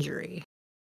his injury.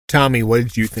 Tommy, what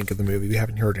did you think of the movie? We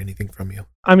haven't heard anything from you.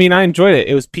 I mean, I enjoyed it.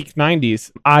 It was peak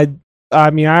 90s. I've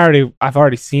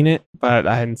already seen it, but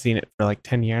I hadn't seen it for like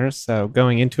 10 years. So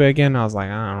going into it again, I was like,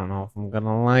 I don't know if I'm going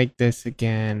to like this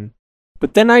again.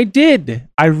 But then I did.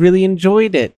 I really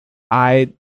enjoyed it.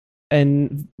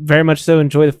 And very much so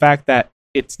enjoy the fact that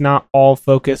it's not all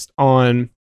focused on,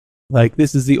 like,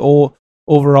 this is the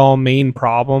overall main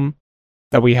problem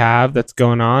that we have that's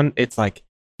going on. It's like,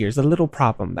 here's a little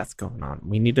problem that's going on.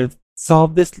 We need to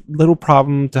solve this little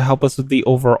problem to help us with the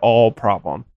overall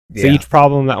problem. Yeah. So each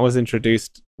problem that was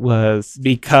introduced was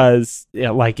because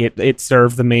it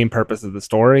served the main purpose of the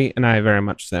story, and I very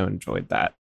much so enjoyed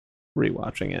that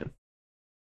rewatching it.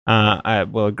 I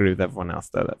will agree with everyone else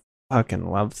though, that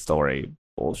fucking love story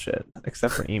bullshit,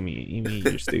 except for Amy. Amy,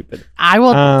 you're stupid. I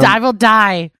will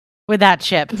die with that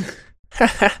ship.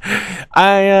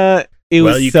 It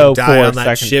was you so can die on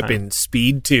that ship time. In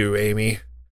Speed 2, Amy.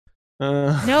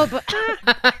 No, but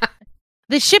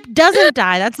the ship doesn't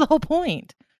die. That's the whole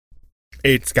point.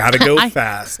 It's got to go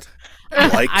fast,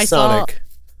 like Sonic.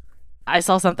 I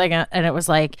saw something, and it was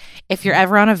like, if you're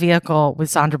ever on a vehicle with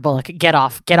Sandra Bullock, get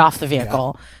off the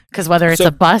vehicle. Because whether it's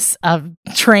a bus, a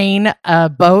train, a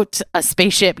boat, a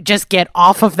spaceship, just get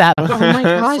off of that. Oh my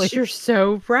gosh, you're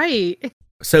so right.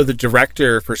 So the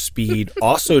director for Speed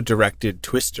also directed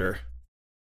Twister.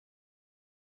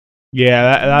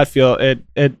 Yeah, I feel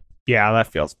it Yeah, that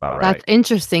feels about right. That's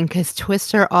interesting because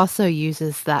Twister also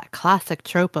uses that classic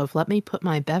trope of "let me put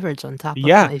my beverage on top of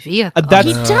my vehicle." That's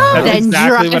Then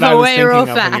exactly drive what I was away real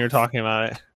thinking of when you were fast. talking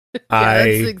about it. Yeah,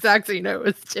 that's exactly what it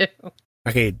was too.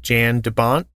 Okay, Jan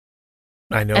DeBont.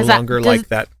 I no Is that- longer does- like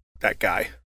that guy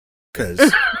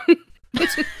because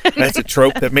that's a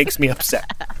trope that makes me upset.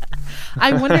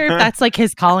 I wonder if that's like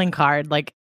his calling card,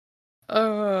 like,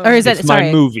 or is it It's my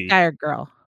sorry, movie. guy or girl?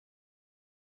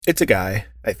 It's a guy,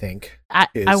 I think.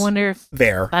 I wonder if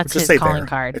There. that's Just his say calling there.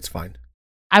 card. It's fine.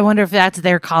 I wonder if that's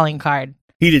their calling card.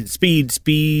 He did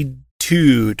Speed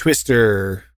 2,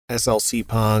 Twister, SLC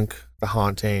Punk, The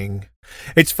Haunting.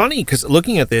 It's funny because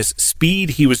looking at this,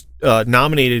 Speed, he was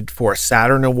nominated for a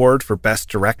Saturn Award for Best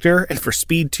Director, and for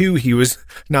Speed 2, he was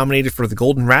nominated for the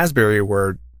Golden Raspberry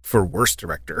Award for Worst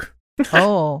Director.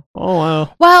 Oh. Oh,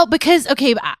 wow. Well, because,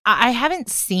 okay, I haven't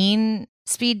seen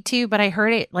Speed 2, but I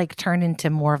heard it like turned into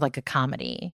more of like a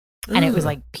comedy. And it was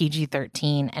like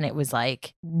PG-13, and it was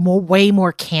like way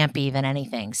more campy than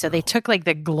anything. So they took like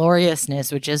the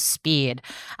gloriousness, which is Speed,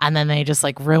 and then they just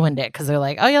like ruined it because they're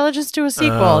like, oh yeah, let's just do a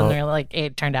sequel. And they're like,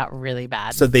 it turned out really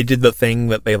bad. So they did the thing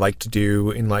that they like to do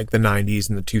in like the 90s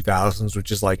and the 2000s, which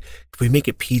is like, if we make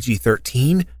it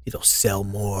PG-13, it'll sell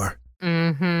more.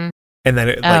 Mm-hmm. And then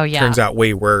it turns out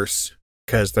way worse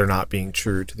because they're not being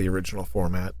true to the original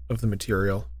format of the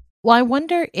material. Well, I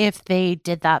wonder if they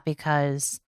did that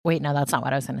because... Wait, no, that's not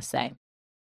what I was going to say.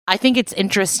 I think it's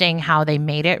interesting how they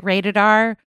made it rated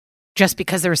R just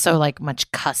because there was so like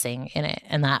much cussing in it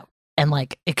and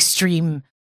like extreme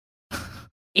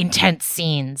intense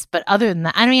scenes. But other than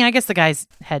that, I mean, I guess the guy's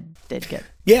head did get...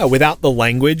 Yeah, without the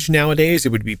language nowadays,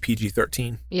 it would be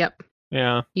PG-13. Yep.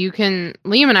 Yeah. You can...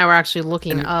 Liam and I were actually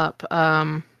looking up,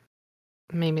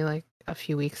 maybe like a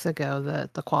few weeks ago,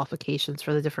 the qualifications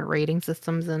for the different rating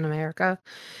systems in America.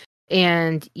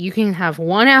 And you can have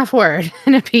one F word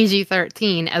in a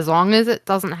PG-13 as long as it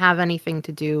doesn't have anything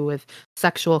to do with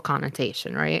sexual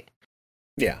connotation, right?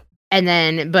 Yeah. And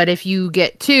then, but if you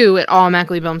get 2, it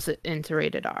automatically bumps it into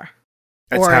rated R.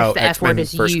 That's or how if the F word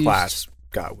is First used. Class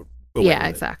got away Yeah, with it.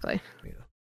 exactly.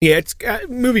 Yeah, it's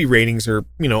movie ratings are,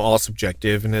 all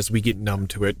subjective, and as we get numb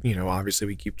to it, obviously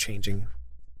we keep changing.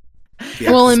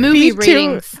 Well, in movie Speed 2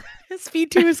 ratings...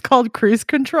 Speed 2 is called Cruise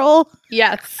Control.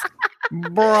 Yes.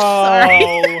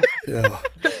 Bro.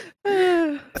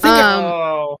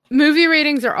 Movie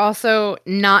ratings are also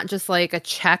not just like a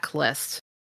checklist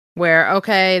where,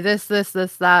 okay, this,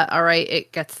 that, all right,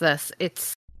 it gets this.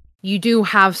 It's, you do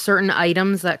have certain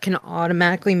items that can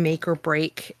automatically make or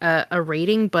break a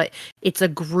rating, but it's a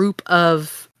group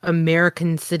of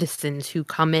American citizens who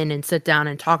come in and sit down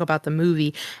and talk about the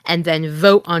movie and then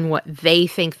vote on what they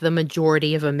think the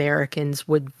majority of Americans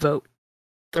would vote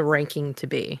the ranking to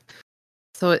be.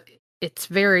 So it's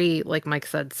very, like Mike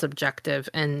said, subjective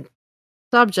and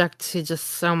subject to just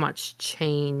so much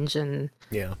change, and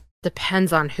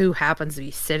depends on who happens to be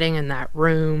sitting in that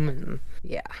room. And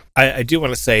I do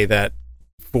want to say that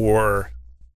for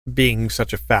being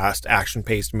such a fast,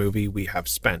 action-paced movie, we have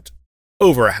spent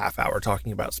over a half hour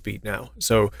talking about Speed now.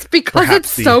 So because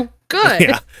it's so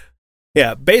good.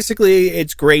 Yeah. Basically,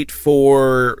 it's great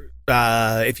for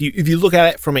if you look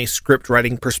at it from a script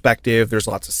writing perspective. There's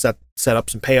lots of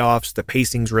setups and payoffs. The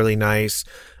pacing's really nice.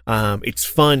 It's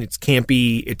fun. It's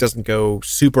campy. It doesn't go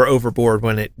super overboard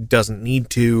when it doesn't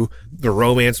need to. The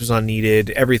romance was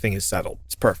unneeded. Everything is settled.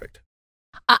 It's perfect.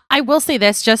 I will say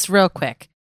this just real quick.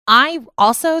 I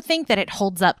also think that it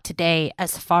holds up today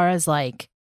as far as like,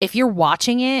 if you're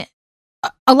watching it,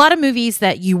 a lot of movies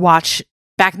that you watch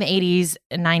back in the 80s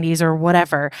and 90s or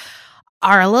whatever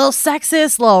are a little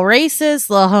sexist, a little racist,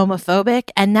 a little homophobic.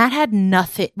 And that had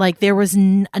nothing, like there was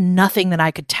nothing that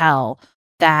I could tell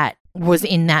that was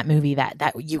in that movie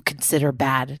that you consider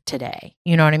bad today.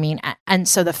 You know what I mean? And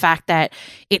so the fact that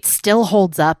it still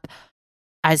holds up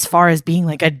as far as being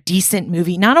like a decent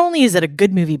movie, not only is it a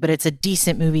good movie, but it's a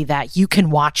decent movie that you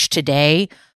can watch today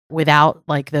without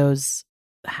like those,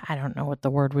 I don't know what the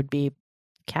word would be.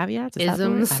 Caveats? Is that the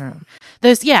word? Isms? I don't know.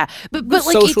 Those, yeah. But like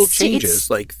social it's,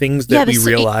 changes, like things that we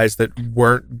realized that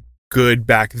weren't good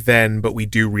back then, but we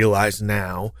do realize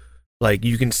now. Like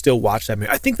you can still watch that movie.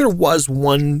 I think there was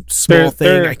one small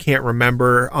thing I can't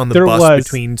remember on the bus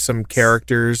between some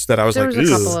characters that I was like, there was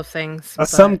a couple of things.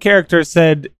 Some character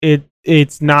said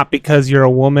it's not because you're a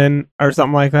woman or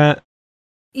something like that.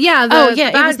 Yeah.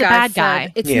 It was the bad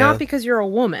guy. It's not because you're a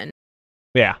woman.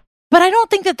 Yeah. But I don't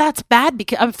think that that's bad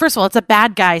because, first of all, it's a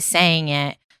bad guy saying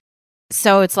it.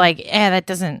 So it's like, that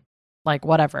doesn't, like,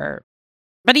 whatever.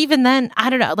 But even then, I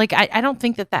don't know. Like, I don't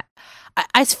think that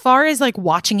as far as like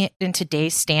watching it in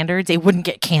today's standards, it wouldn't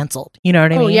get canceled. You know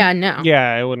what I mean? Oh, yeah, no.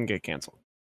 Yeah, it wouldn't get canceled.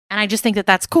 And I just think that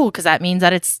that's cool because that means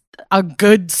that it's a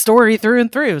good story through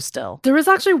and through still. There was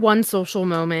actually one social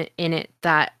moment in it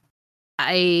that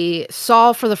I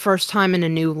saw for the first time in a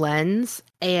new lens,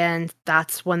 and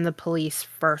that's when the police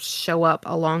first show up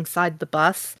alongside the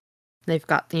bus. They've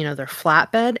got, their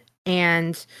flatbed,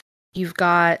 and you've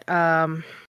got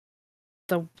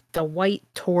the white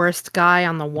tourist guy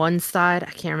on the one side.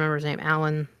 I can't remember his name,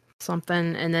 Alan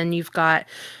something. And then you've got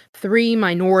 3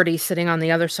 minorities sitting on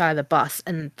the other side of the bus,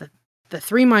 and the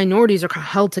 3 minorities are kind of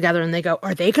held together, and they go,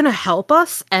 "Are they going to help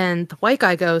us?" And the white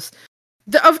guy goes,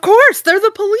 "Of course, they're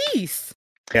the police."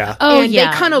 Yeah. Oh, and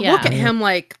yeah. they kind of look at him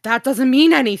like, that doesn't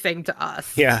mean anything to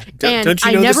us. Yeah. And Don't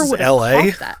you I know never this is would have LA?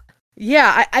 caught that.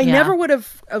 Yeah, I Yeah. never would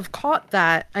have caught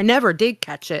that. I never did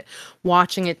catch it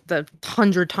watching it the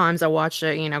 100 times I watched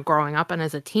it, growing up and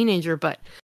as a teenager. But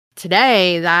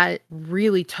today, that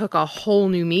really took a whole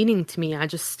new meaning to me. I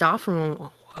just stopped from,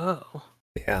 whoa.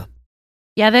 Yeah.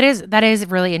 Yeah, that is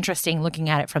really interesting looking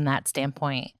at it from that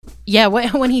standpoint. Yeah,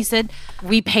 when he said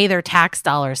we pay their tax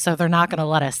dollars, so they're not going to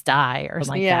let us die or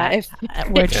something like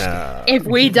that. Which If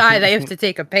we die, they have to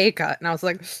take a pay cut. And I was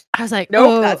like, nope,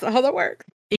 "Oh, that's not how that works."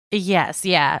 Yes,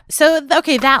 yeah. So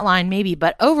okay, that line maybe,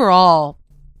 but overall,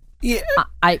 Yeah.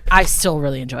 I still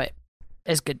really enjoy it.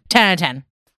 It's good. 10 out of 10.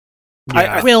 Yeah.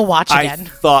 I will watch I again.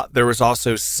 thought there was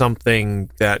also something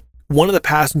that one of the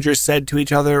passengers said to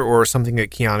each other, or something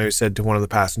that Keanu said to one of the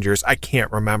passengers. I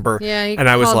can't remember. Yeah, and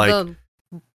I was called like,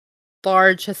 the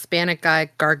large Hispanic guy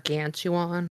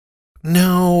gargantuan.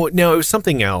 no, it was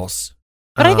something else.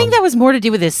 But I think that was more to do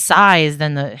with his size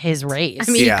than his race.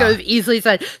 I mean, Yeah. he could have easily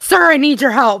said, "Sir, I need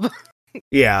your help."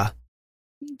 Yeah.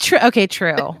 True. Okay,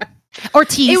 true.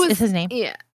 Ortiz is his name.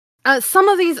 Yeah. Some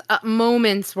of these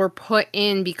moments were put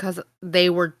in because they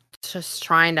were just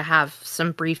trying to have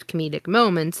some brief comedic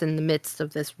moments in the midst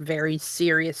of this very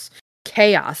serious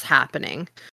chaos happening.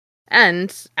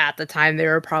 And at the time, they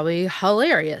were probably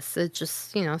hilarious. It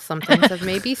just, some things have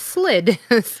maybe slid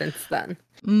since then.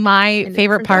 My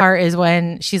favorite part is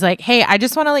when she's like, "Hey, I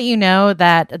just want to let you know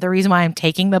that the reason why I'm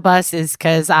taking the bus is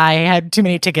because I had too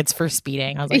many tickets for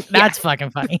speeding." I was like, that's fucking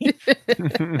funny.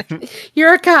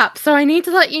 You're a cop, so I need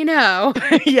to let you know.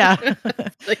 Yeah.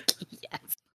 Like, yes.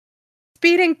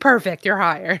 Speeding, perfect. You're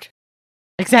hired.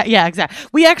 Exactly. Yeah, exactly.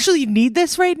 We actually need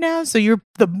this right now, so you're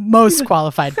the most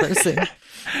qualified person.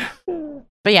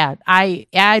 But yeah,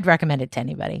 I'd recommend it to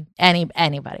anybody.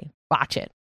 Anybody. Watch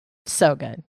it. So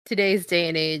good. Today's day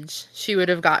and age, she would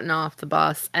have gotten off the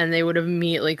bus and they would have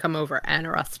immediately come over and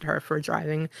arrested her for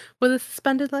driving with a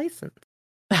suspended license.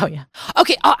 Oh, yeah.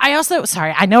 Okay. I also,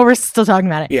 sorry, I know we're still talking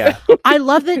about it. Yeah. I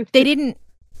love that they didn't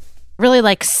really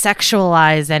like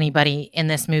sexualize anybody in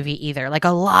this movie either. Like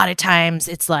a lot of times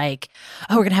it's like,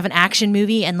 oh, we're going to have an action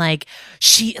movie and like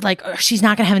she's not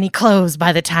going to have any clothes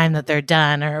by the time that they're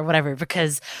done or whatever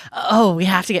because, we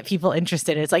have to get people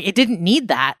interested. It's like, it didn't need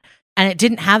that. And it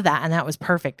didn't have that, and that was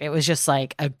perfect. It was just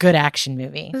like a good action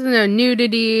movie. There's no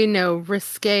nudity, no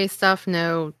risque stuff,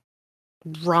 no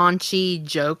raunchy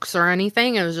jokes or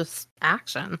anything. It was just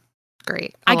action.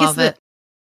 Great. I guess love it.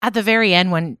 At the very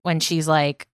end, when he's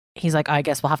like, I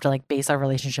guess we'll have to like base our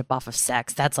relationship off of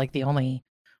sex. That's like the only,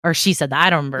 or she said that. I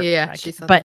don't remember. Yeah, she said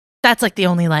but that's like the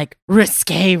only like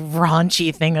risque,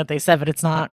 raunchy thing that they said, but it's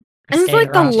not. And it's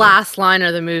like the raunchy. last line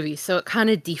of the movie, so it kind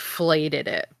of deflated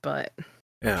it, but.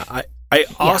 Yeah, I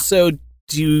also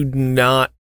do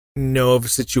not know of a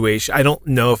situation. I don't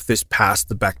know if this passed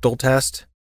the Bechdel test.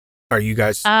 Are you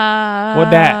guys? What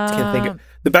that? Can't think of.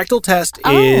 The Bechdel test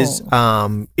is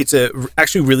it's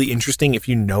actually really interesting if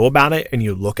you know about it and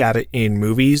you look at it in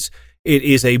movies. It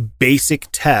is a basic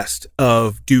test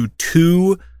of do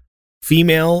 2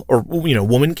 female or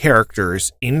woman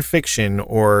characters in fiction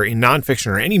or in nonfiction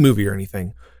or any movie or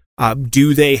anything,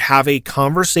 do they have a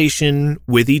conversation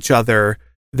with each other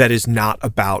that is not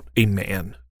about a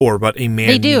man or what a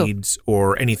man needs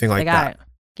or anything like that?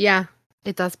 Yeah,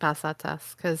 it does pass that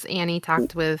test because Annie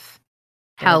talked with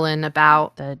Helen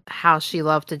about how she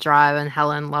loved to drive and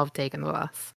Helen loved taking the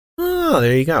bus. Oh,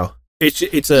 there you go.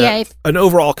 It's an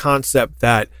overall concept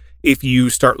that if you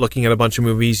start looking at a bunch of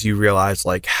movies, you realize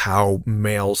like how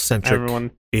male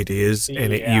centric it is,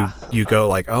 and you go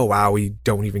like, oh wow, we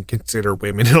don't even consider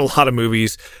women in a lot of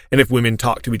movies, and if women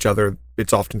talk to each other,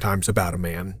 it's oftentimes about a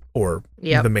man or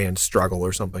the man's struggle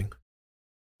or something.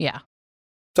 Yeah.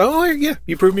 So yeah,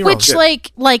 you proved me wrong. Which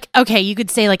like okay, you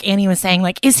could say like Annie was saying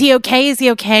like, is he okay? Is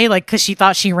he okay? Like because she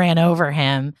thought she ran over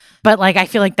him, but like I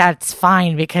feel like that's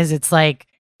fine because it's like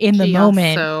in the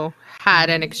moment. Also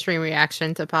had an extreme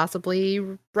reaction to possibly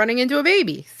running into a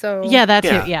baby. So Yeah, that's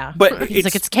it. Yeah. But he's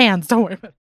like, it's cans. Don't worry about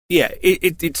it. Yeah,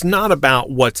 it's not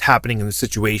about what's happening in the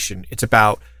situation. It's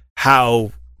about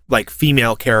how like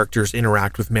female characters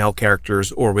interact with male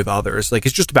characters or with others. Like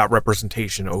it's just about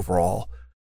representation overall.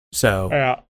 So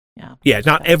yeah,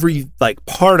 not every like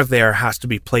part of there has to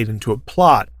be played into a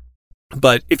plot.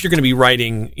 But if you're going to be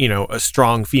writing, you know, a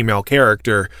strong female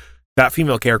character, that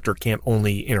female character can't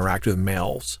only interact with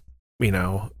males, you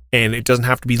know, and it doesn't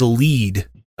have to be the lead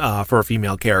for a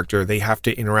female character. They have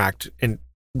to interact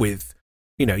with,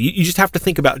 you know, you just have to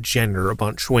think about gender a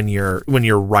bunch when you're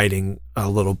writing a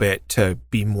little bit to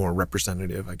be more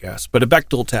representative, I guess. But a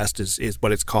Bechdel test is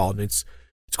what it's called. And it's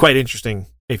quite interesting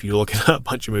if you look at a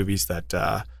bunch of movies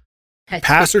that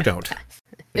pass or don't.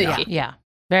 Yeah.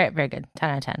 Very, very good. 10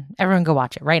 out of 10. Everyone go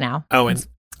watch it right now. Oh, and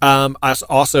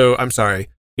also, I'm sorry.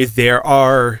 If there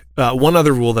are one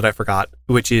other rule that I forgot,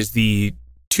 which is the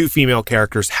two female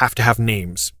characters have to have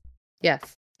names.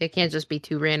 Yes. It can't just be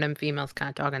two random females kind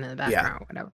of talking in the background or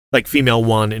whatever. Like female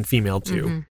 1 and female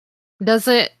 2.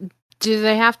 Mm-hmm. Do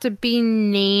they have to be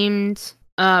named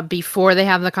before they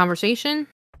have the conversation?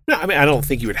 No, I mean, I don't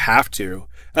think you would have to.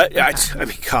 I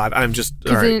mean, God, I'm just...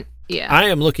 All right. I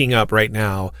am looking up right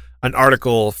now an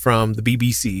article from the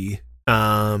BBC,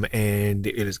 and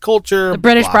it is culture. The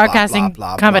British Broadcasting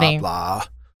Company.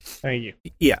 Thank you.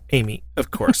 Yeah, Amy, of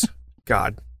course.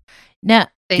 God. No.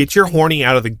 Get your horny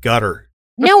out of the gutter.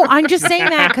 No, I'm just saying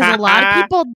that because a lot of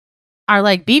people are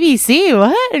like, BBC,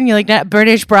 what? And you're like, that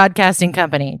British Broadcasting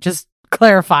Company. Just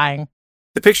clarifying.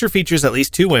 The picture features at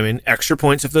least 2 women, extra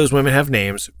points if those women have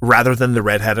names, rather than the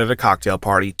redhead at a cocktail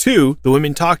party. 2, the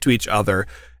women talk to each other.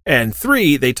 And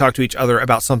 3, they talk to each other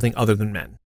about something other than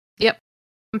men. Yep.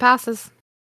 Passes.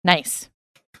 Nice.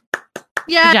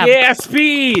 Yeah. Yeah,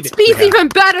 Speed. Speed's even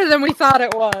better than we thought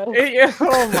it was.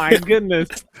 Oh my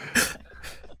goodness.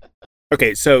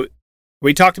 Okay, so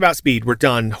we talked about Speed. We're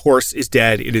done. Horse is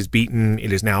dead. It is beaten.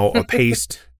 It is now a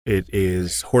paste. It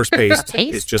is horse paste.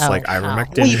 It's just like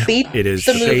ivermectin. We beat it is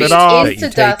the movie paste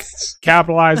into dust.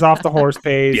 Capitalize off the horse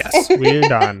paste. Yes. We're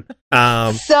done.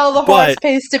 Sell the horse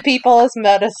paste to people as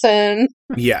medicine.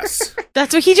 Yes.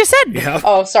 That's what he just said. Yeah.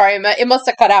 Oh, sorry. It must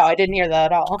have cut out. I didn't hear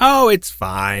that at all. Oh, it's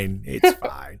fine. It's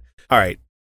fine. All right.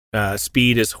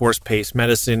 Speed is horse paste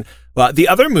medicine. Well, the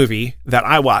other movie that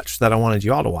I watched that I wanted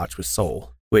you all to watch was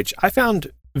Soul, which I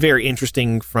found very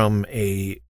interesting from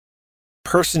a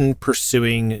person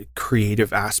pursuing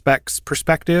creative aspects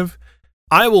perspective.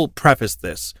 I will preface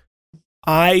this.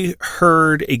 I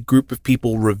heard a group of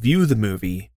people review the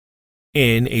movie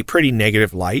in a pretty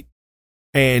negative light,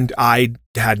 and I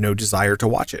had no desire to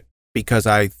watch it because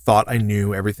I thought I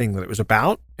knew everything that it was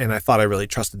about, and I thought I really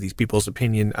trusted these people's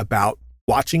opinion about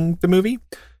watching the movie.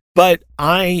 But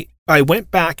I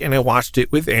went back and I watched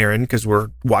it with Aaron because we're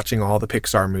watching all the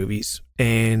Pixar movies,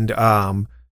 and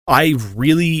I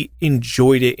really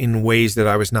enjoyed it in ways that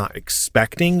I was not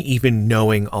expecting, even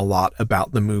knowing a lot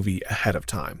about the movie ahead of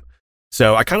time.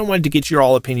 So I kind of wanted to get your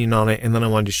all opinion on it, and then I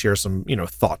wanted to share some,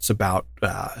 thoughts about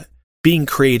being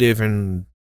creative and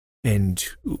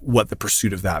what the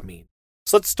pursuit of that means.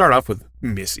 So let's start off with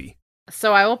Missy.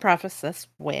 So I will preface this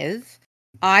with,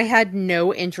 I had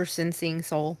no interest in seeing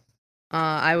Soul.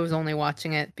 I was only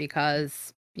watching it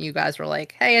because you guys were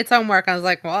like, hey, it's homework. I was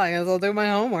like, well, I guess I'll do my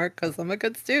homework because I'm a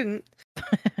good student.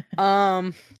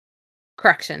 Correction,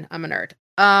 I'm a nerd.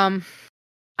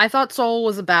 I thought Soul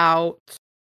was about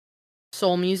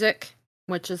soul music,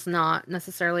 which is not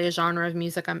necessarily a genre of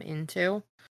music I'm into.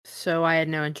 So I had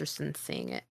no interest in seeing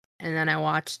it. And then I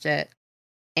watched it,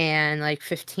 and like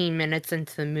 15 minutes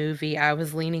into the movie, I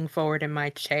was leaning forward in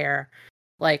my chair.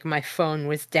 Like, my phone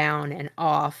was down and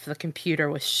off, the computer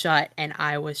was shut, and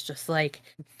I was just like,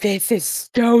 this is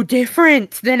so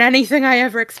different than anything I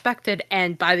ever expected.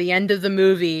 And by the end of the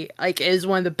movie, like, it is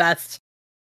one of the best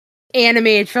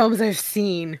animated films I've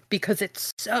seen because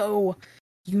it's so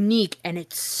unique and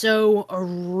it's so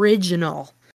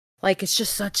original. Like, it's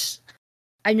just such...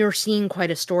 I've never seen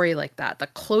quite a story like that. The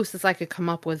closest I could come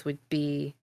up with would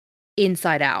be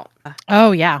Inside Out.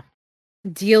 Oh, yeah.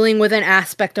 Dealing with an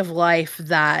aspect of life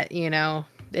that,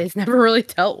 is never really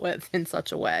dealt with in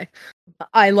such a way.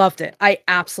 I loved it. I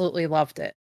absolutely loved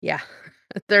it. Yeah.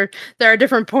 There are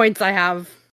different points I have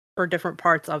for different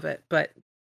parts of it, but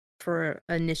for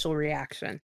initial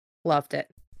reaction, loved it.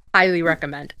 Highly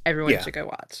recommend. Everyone should go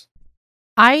watch.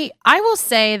 I will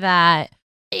say that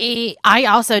I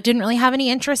also didn't really have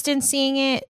any interest in seeing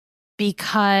it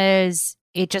because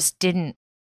it just didn't,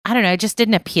 I don't know, it just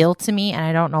didn't appeal to me, and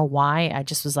I don't know why. I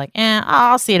just was like,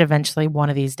 I'll see it eventually one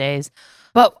of these days.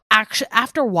 But actually,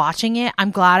 after watching it,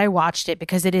 I'm glad I watched it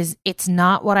because it's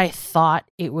not what I thought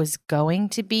it was going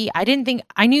to be. I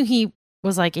knew he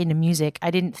was like into music.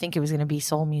 I didn't think it was going to be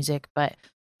soul music, but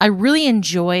I really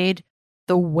enjoyed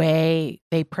the way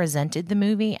they presented the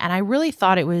movie. And I really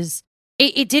thought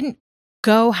it didn't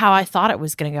go how I thought it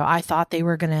was going to go. I thought they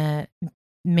were going to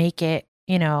make it,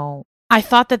 I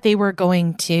thought that they were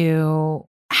going to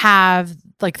have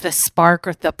like the spark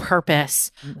or the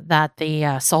purpose that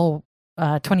the Soul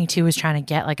 22 was trying to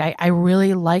get. Like I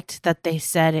really liked that they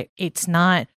said it's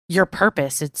not your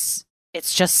purpose. It's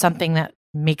just something that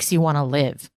makes you want to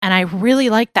live. And I really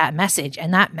like that message.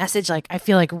 And that message, like, I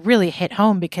feel like really hit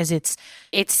home because it's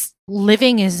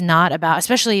living is not about,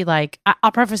 especially like,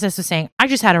 I'll preface this with saying, I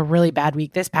just had a really bad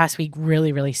week. This past week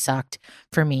really, really sucked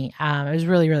for me. I was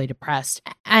really, really depressed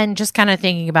and just kind of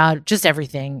thinking about just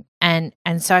everything. And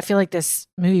so I feel like this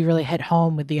movie really hit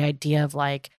home with the idea of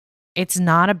like, it's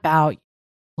not about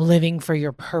living for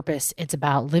your purpose. It's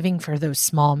about living for those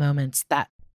small moments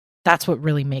that's what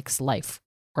really makes life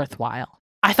worthwhile.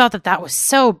 I thought that was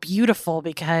so beautiful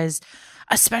because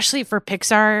especially for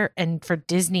Pixar and for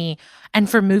Disney and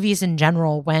for movies in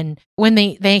general, when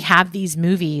they have these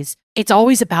movies, it's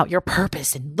always about your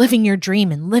purpose and living your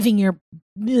dream and living your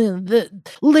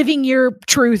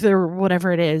truth or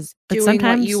whatever it is. But doing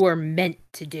sometimes what you were meant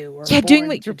to do. Or doing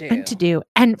what you're meant to do.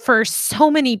 And for so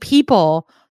many people,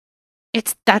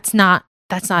 that's not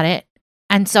it.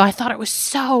 And so I thought it was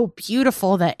so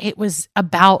beautiful that it was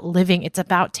about living. It's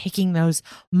about taking those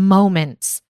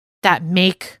moments that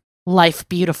make life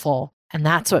beautiful. And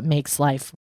that's what makes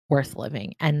life worth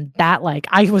living. And that, like,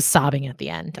 I was sobbing at the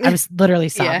end. I was literally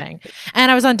sobbing. Yeah.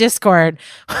 And I was on Discord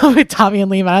with Tommy and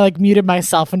Liam. I like muted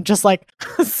myself and just like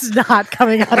snot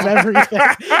coming out of everything.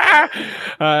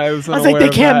 I was like, they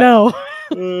can't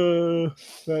know.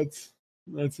 That's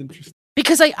interesting.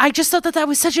 Because I just thought that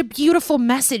was such a beautiful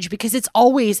message because it's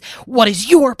always, what is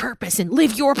your purpose and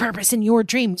live your purpose in your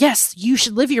dream. Yes, you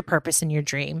should live your purpose in your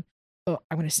dream. Oh,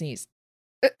 I'm going to sneeze.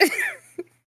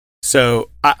 So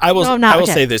I will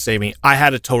say this, Amy. I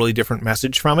had a totally different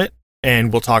message from it,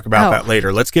 and we'll talk about that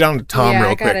later. Let's get on to Tom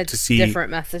real quick to see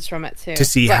different message from it too. To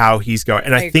see how he's going.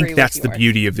 And I think that's the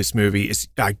beauty of this movie is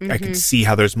I can see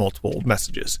how there's multiple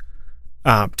messages.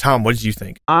 Tom, what did you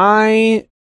think? I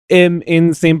am in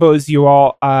the same boat as you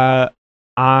all.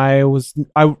 Most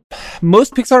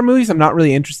Pixar movies I'm not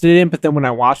really interested in, but then when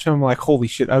I watch them, I'm like, holy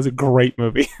shit, that was a great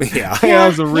movie. Yeah, that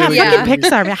was a really good movie.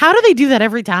 Pixar, man. How do they do that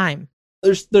every time?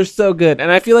 They're so good,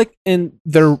 and I feel like in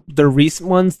their recent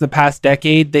ones, the past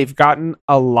decade, they've gotten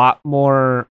a lot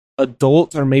more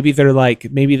adult, or maybe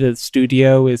the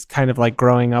studio is kind of like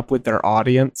growing up with their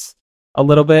audience a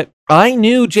little bit. I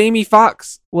knew Jamie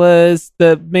Foxx was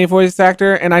the main voice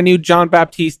actor, and I knew John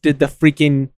Baptiste did the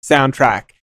freaking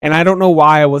soundtrack. And I don't know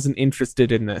why I wasn't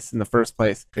interested in this in the first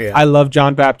place. Yeah. I love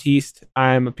John Baptiste.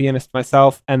 I'm a pianist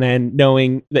myself. And then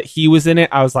knowing that he was in it,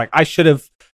 I was like, I should have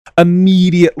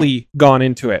immediately gone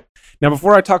into it. Now,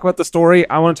 before I talk about the story,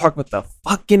 I want to talk about the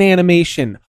fucking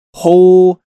animation.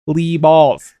 Holy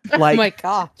balls. Like, oh my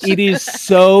gosh. It is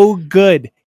so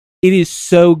good. It is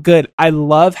so good. I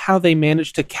love how they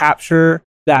managed to capture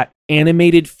that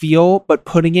animated feel, but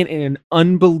putting it in an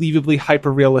unbelievably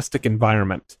hyper-realistic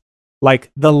environment.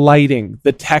 Like the lighting,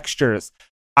 the textures.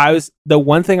 The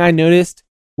one thing I noticed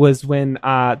was when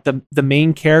the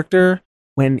main character,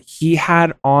 when he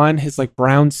had on his like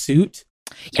brown suit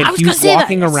and he was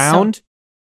walking around,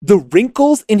 the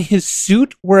wrinkles in his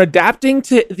suit were adapting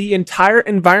to the entire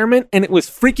environment, and it was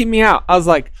freaking me out. I was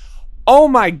like, oh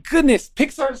my goodness,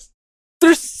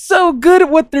 they're so good at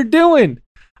what they're doing.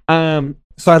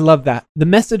 So I love that. The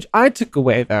message I took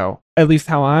away, though, at least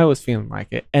how I was feeling like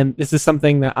it, and this is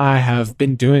something that I have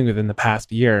been doing within the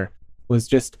past year, was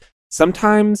just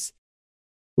sometimes,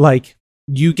 like,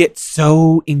 you get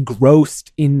so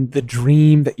engrossed in the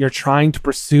dream that you're trying to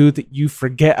pursue that you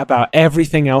forget about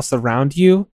everything else around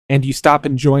you, and you stop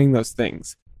enjoying those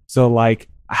things. So, like,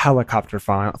 a helicopter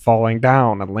falling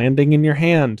down and landing in your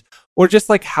hand, or just,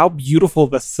 like, how beautiful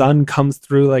the sun comes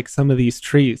through, like, some of these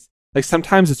trees. Like,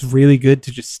 sometimes it's really good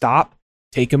to just stop,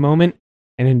 take a moment,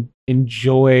 and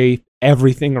enjoy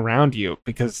everything around you,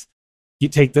 because you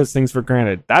take those things for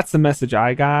granted. That's the message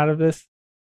I got out of this.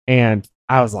 And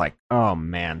I was like, oh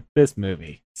man, this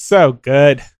movie, so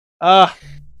good.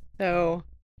 So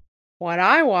what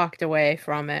I walked away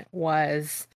from it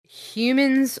was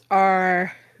humans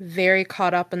are very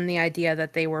caught up in the idea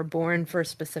that they were born for a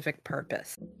specific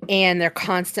purpose, and they're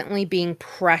constantly being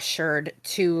pressured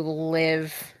to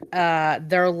live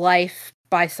their life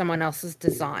by someone else's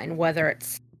design, whether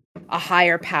it's a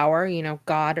higher power,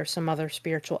 God or some other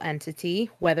spiritual entity,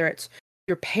 whether it's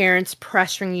your parents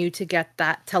pressuring you to get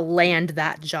that, to land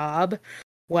that job,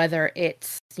 whether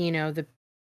it's, the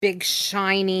big,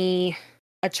 shiny,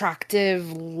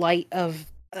 attractive light of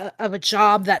a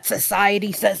job that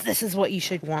society says this is what you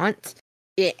should want.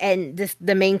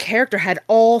 The main character had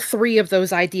all three of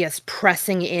those ideas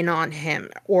pressing in on him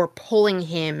or pulling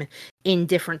him in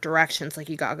different directions. Like,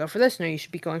 you gotta go for this. No, you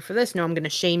should be going for this. No, I'm gonna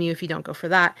shame you if you don't go for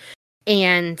that.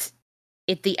 And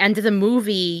at the end of the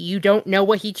movie, you don't know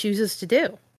what he chooses to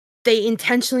do. They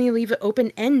intentionally leave it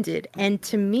open-ended. And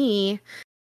to me,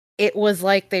 it was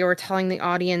like they were telling the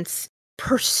audience,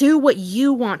 pursue what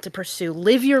you want to pursue.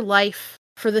 Live your life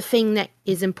for the thing that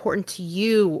is important to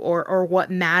you or what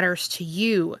matters to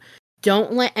you.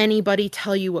 Don't let anybody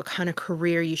tell you what kind of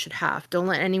career you should have. Don't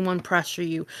let anyone pressure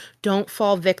you. Don't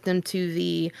fall victim to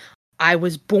the, I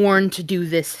was born to do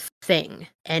this thing,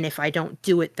 and if I don't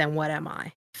do it, then what am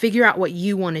I? Figure out what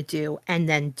you want to do and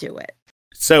then do it.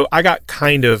 So I got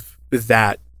kind of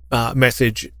that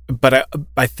message, but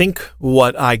I think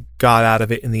what I got out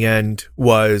of it in the end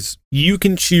was you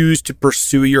can choose to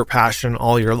pursue your passion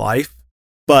all your life,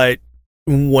 but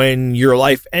when your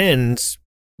life ends,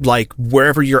 like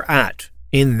wherever you're at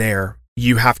in there,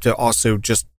 you have to also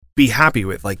just be happy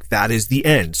with, like, that is the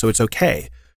end. So it's okay.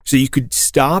 So you could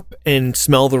stop and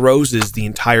smell the roses the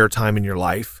entire time in your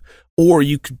life, or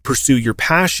you could pursue your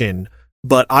passion.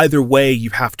 But either way,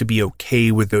 you have to be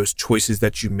okay with those choices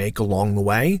that you make along the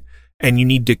way. And you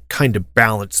need to kind of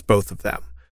balance both of them.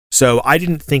 So I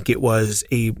didn't think it was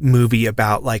a movie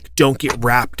about, like, don't get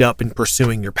wrapped up in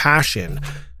pursuing your passion.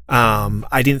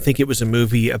 I didn't think it was a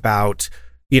movie about,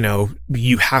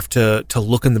 you have to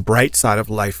look on the bright side of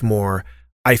life more.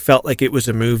 I felt like it was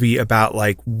a movie about,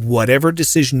 like, whatever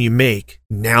decision you make,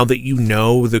 now that you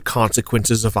know the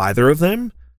consequences of either of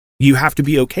them, you have to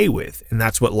be okay with. And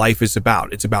that's what life is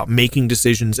about. It's about making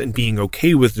decisions and being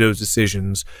okay with those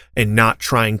decisions and not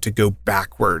trying to go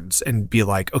backwards and be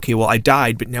like, okay, well, I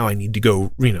died, but now I need to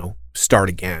go, start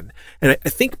again. And I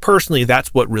think personally,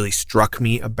 that's what really struck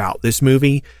me about this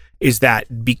movie, is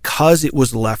that because it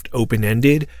was left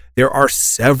open-ended, there are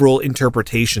several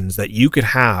interpretations that you could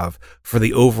have for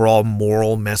the overall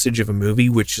moral message of a movie,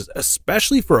 which is,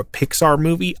 especially for a Pixar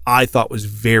movie, I thought was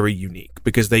very unique,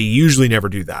 because they usually never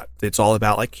do that. It's all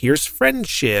about, like, here's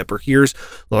friendship, or here's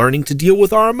learning to deal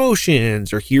with our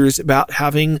emotions, or here's about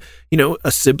having,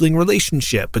 a sibling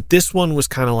relationship. But this one was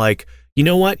kind of like, you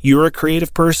know what? You're a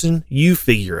creative person. You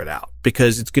figure it out,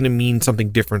 because it's going to mean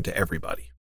something different to everybody.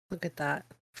 Look at that.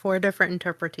 4 different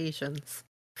interpretations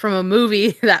from a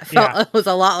movie that felt was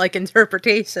a lot like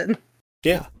interpretation.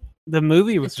 Yeah. The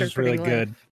movie was just really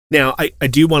good. Now, I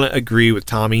do want to agree with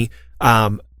Tommy.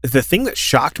 The thing that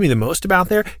shocked me the most about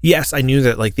there, yes, I knew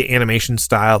that, like, the animation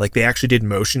style, like, they actually did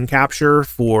motion capture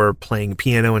for playing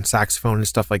piano and saxophone and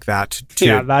stuff like that.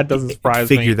 That doesn't surprise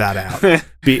me. Figure that out,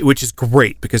 which is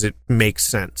great because it makes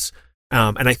sense.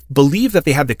 And I believe that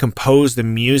they had to compose the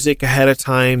music ahead of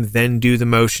time, then do the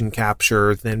motion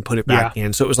capture, then put it back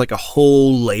in. So it was like a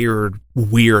whole layered,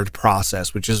 weird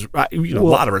process, which is a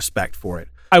lot of respect for it.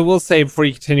 I will say, before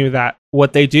you continue that,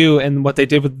 what they do and what they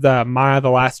did with the Maya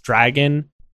the Last Dragon,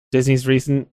 Disney's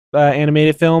recent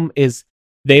animated film, is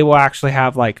they will actually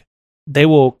have, like, they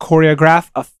will choreograph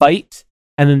a fight,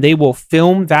 and then they will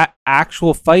film that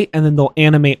actual fight, and then they'll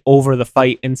animate over the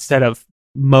fight instead of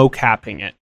mocapping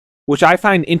it. Which I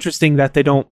find interesting that they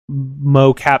don't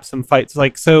mocap some fights.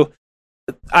 Like, so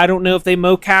I don't know if they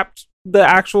mocapped the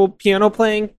actual piano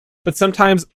playing, but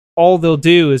sometimes all they'll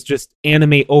do is just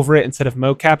animate over it instead of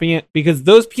mocapping it, because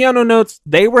those piano notes,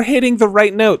 they were hitting the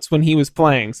right notes when he was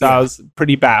playing. So I was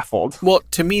pretty baffled. Well,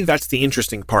 to me, that's the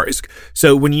interesting part. Is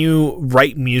so when you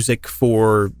write music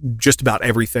for just about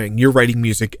everything, you're writing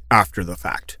music after the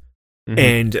fact. Mm-hmm.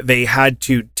 And they had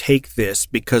to take this,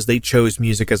 because they chose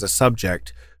music as a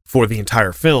subject for the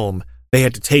entire film. They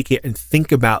had to take it and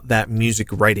think about that music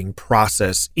writing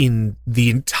process in the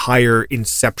entire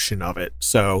inception of it.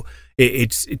 So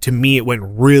it's to me, it went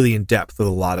really in depth with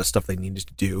a lot of stuff they needed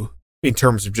to do in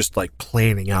terms of just, like,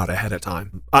 planning out ahead of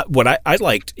time. What I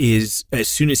liked is, as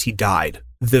soon as he died,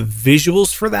 the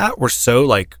visuals for that were so,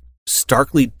 like,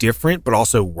 starkly different, but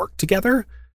also worked together.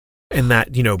 And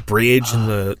that, bridge and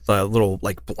the little,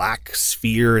 like, black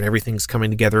sphere and everything's coming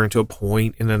together into a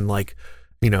point. And then, like,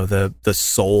 the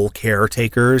soul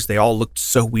caretakers, they all looked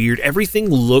so weird. Everything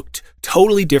looked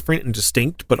totally different and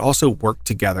distinct, but also worked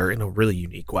together in a really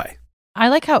unique way. I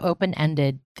like how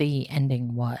open-ended the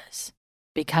ending was,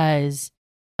 because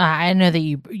I know that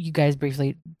you guys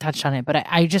briefly touched on it, but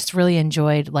I just really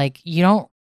enjoyed, like,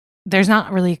 there's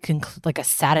not really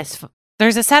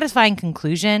there's a satisfying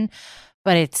conclusion,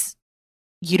 but it's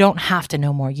you don't have to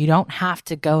know more. You don't have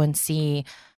to go and see,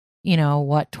 you know,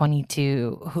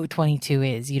 who 22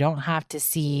 is. You don't have to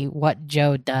see what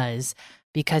Joe does,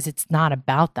 because it's not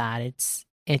about that.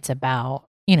 It's about,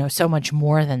 you know, so much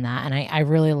more than that. And I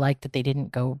really like that they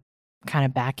didn't go kind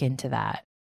of back into that.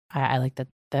 I like that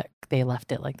they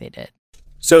left it like they did.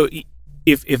 So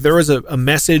if there was a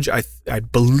message I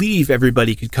believe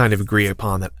everybody could kind of agree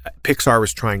upon that Pixar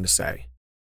was trying to say,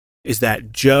 is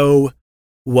that Joe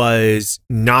was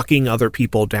knocking other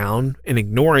people down and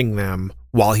ignoring them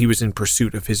while he was in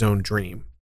pursuit of his own dream.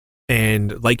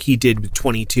 And like he did with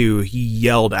 22, he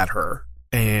yelled at her,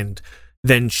 and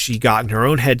then she got in her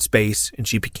own headspace and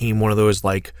she became one of those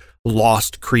like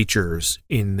lost creatures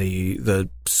in the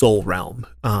soul realm.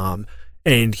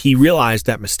 And he realized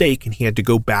that mistake, and he had to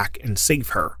go back and save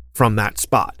her from that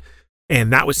spot.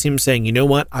 And that was him saying, you know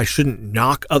what? I shouldn't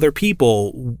knock other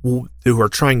people who are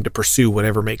trying to pursue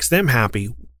whatever makes them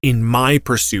happy in my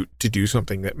pursuit to do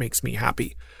something that makes me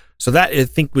happy. So that, I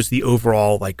think, was the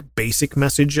overall like basic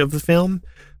message of the film.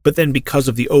 But then because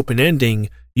of the open ending,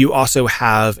 you also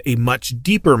have a much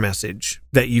deeper message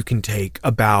that you can take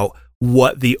about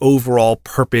what the overall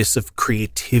purpose of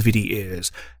creativity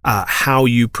is, how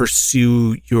you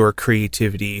pursue your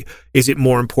creativity. Is it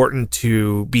more important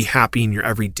to be happy in your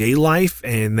everyday life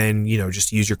and then, you know,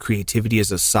 just use your creativity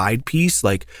as a side piece?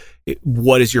 Like,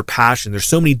 what is your passion? There's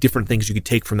so many different things you could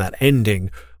take from that ending,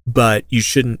 but you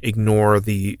shouldn't ignore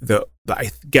the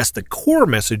I guess the core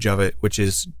message of it, which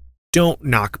is don't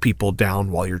knock people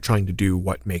down while you're trying to do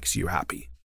what makes you happy.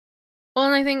 Well,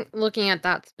 and I think looking at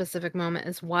that specific moment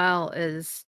as well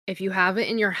is, if you have it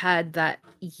in your head that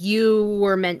you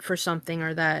were meant for something,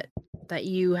 or that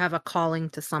you have a calling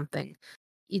to something,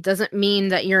 it doesn't mean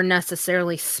that you're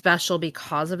necessarily special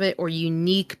because of it or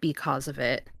unique because of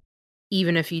it.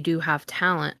 Even if you do have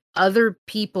talent, other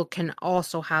people can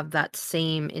also have that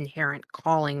same inherent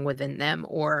calling within them,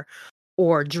 or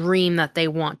dream that they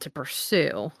want to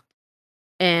pursue.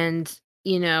 And,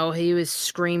 you know, he was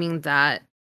screaming that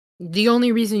the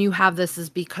only reason you have this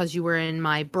is because you were in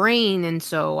my brain, and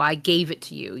so I gave it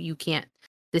to you.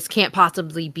 This can't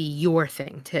possibly be your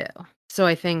thing too. So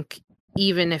I think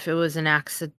even if it was an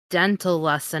accidental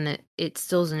lesson, it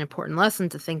still is an important lesson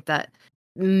to think that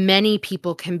many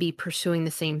people can be pursuing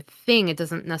the same thing. It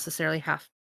doesn't necessarily have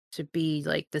to be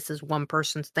like, this is one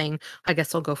person's thing, I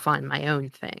guess I'll go find my own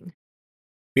thing.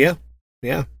 Yeah.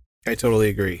 I totally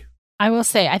agree. I will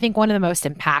say, I think one of the most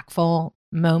impactful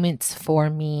moments for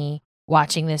me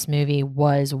watching this movie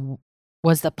was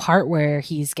the part where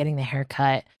he's getting the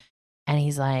haircut, and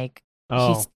he's like,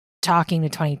 he's talking to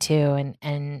 22,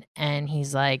 and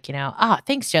he's like, you know,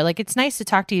 thanks, Joe. Like, it's nice to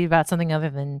talk to you about something other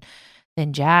than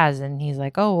jazz. And he's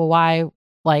like, oh, well,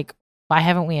 why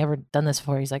haven't we ever done this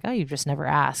before? He's like, oh, you've just never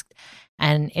asked.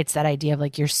 And it's that idea of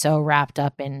like, you're so wrapped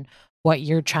up in what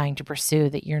you're trying to pursue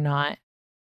that you're not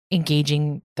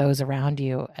engaging those around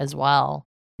you as well.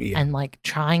 Yeah. And like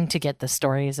trying to get the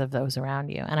stories of those around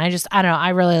you. And I don't know, I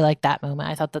really like that moment.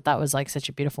 I thought that was like such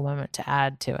a beautiful moment to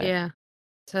add to it. Yeah.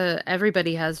 To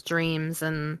everybody has dreams,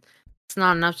 and it's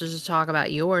not enough to just talk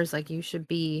about yours. Like, you should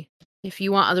be, if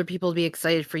you want other people to be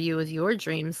excited for you with your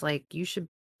dreams, like, you should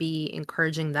be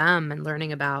encouraging them and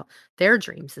learning about their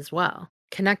dreams as well,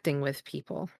 connecting with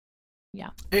people. Yeah.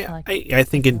 I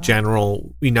think in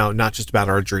general, you know, not just about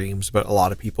our dreams, but a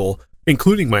lot of people,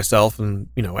 including myself, and,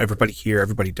 you know, everybody here,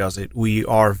 everybody does it. We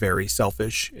are very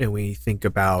selfish, and we think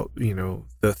about, you know,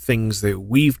 the things that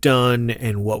we've done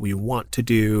and what we want to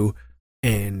do.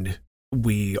 And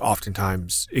we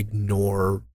oftentimes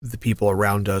ignore the people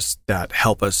around us that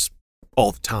help us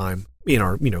all the time in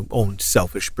our, you know, own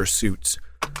selfish pursuits.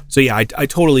 So yeah, I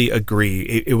totally agree.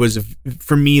 It was,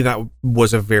 for me, that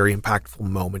was a very impactful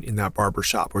moment in that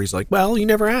barbershop where he's like, well, you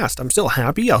never asked. I'm still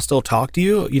happy. I'll still talk to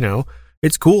you. You know,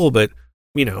 it's cool, but,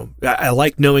 you know, I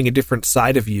like knowing a different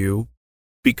side of you,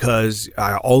 because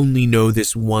I only know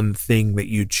this one thing that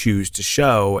you choose to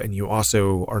show, and you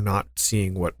also are not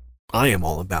seeing what I am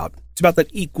all about. It's about that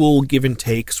equal give and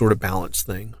take sort of balance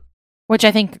thing. Which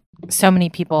I think so many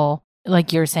people,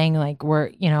 like you're saying, like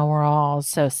we're all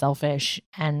so selfish,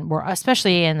 and we're,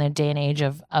 especially in the day and age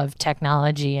of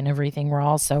technology and everything, we're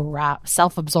all so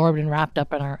self-absorbed and wrapped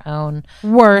up in our own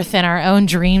worth and our own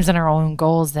dreams and our own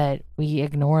goals that we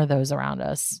ignore those around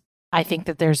us. I think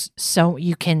that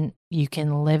you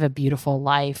can live a beautiful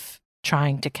life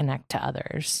trying to connect to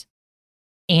others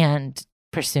and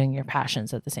pursuing your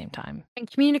passions at the same time.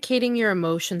 And communicating your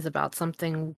emotions about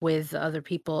something with other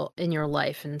people in your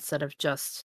life instead of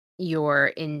just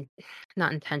your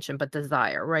not intention, but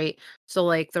desire, right? So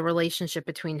like the relationship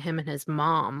between him and his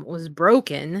mom was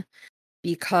broken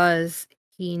because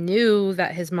he knew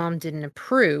that his mom didn't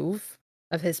approve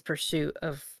of his pursuit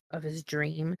of his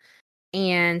dream,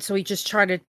 and so he just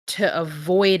tried to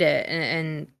avoid it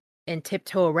and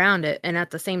tiptoe around it. And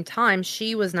at the same time,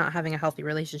 she was not having a healthy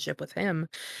relationship with him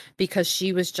because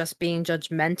she was just being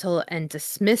judgmental and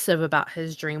dismissive about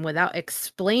his dream without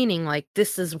explaining, like,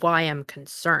 this is why I'm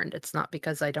concerned. It's not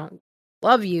because I don't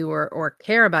love you or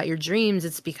care about your dreams.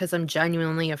 It's because I'm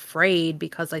genuinely afraid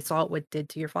because I saw what it did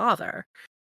to your father.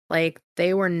 Like,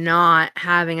 they were not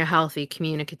having a healthy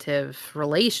communicative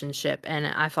relationship, and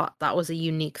I thought that was a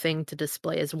unique thing to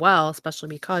display as well, especially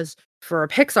because for a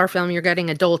Pixar film, you're getting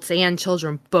adults and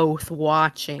children both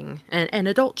watching, and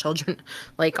adult children,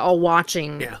 like, all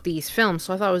watching these films.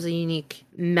 So I thought it was a unique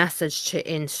message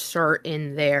to insert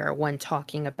in there when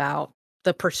talking about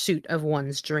the pursuit of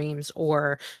one's dreams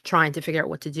or trying to figure out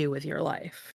what to do with your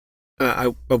life.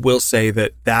 I will say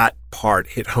that part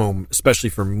hit home, especially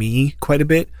for me, quite a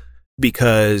bit,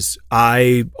 because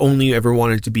I only ever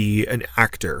wanted to be an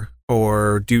actor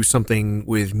or do something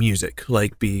with music,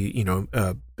 like be,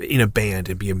 in a band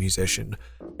and be a musician.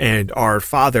 And our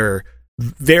father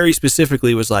very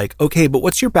specifically was like, okay, but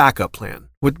what's your backup plan?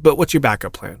 What's your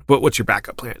backup plan? What's your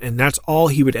backup plan? And that's all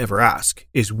he would ever ask,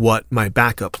 is what my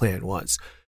backup plan was.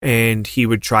 And he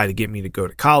would try to get me to go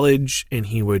to college, and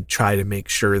he would try to make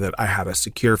sure that I had a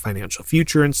secure financial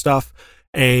future and stuff.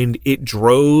 And it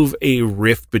drove a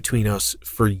rift between us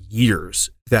for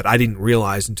years that I didn't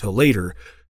realize until later,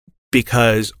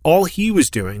 because all he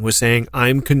was doing was saying,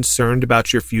 I'm concerned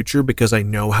about your future because I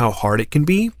know how hard it can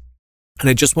be. And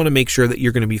I just want to make sure that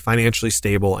you're going to be financially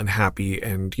stable and happy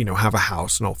and, have a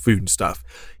house and all food and stuff.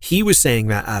 He was saying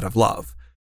that out of love.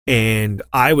 And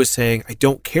I was saying, I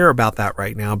don't care about that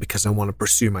right now because I want to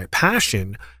pursue my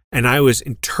passion. And I was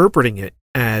interpreting it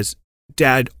as,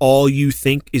 Dad, all you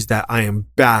think is that I am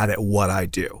bad at what I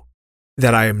do,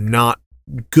 that I am not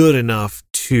good enough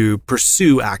to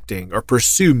pursue acting or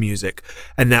pursue music,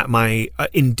 and that my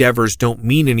endeavors don't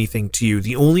mean anything to you.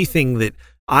 The only thing that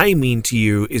I mean to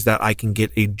you is that I can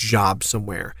get a job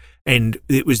somewhere. And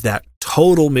it was that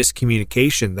total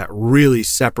miscommunication that really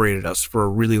separated us for a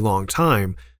really long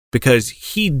time, because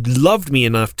he loved me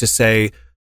enough to say,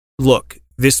 look,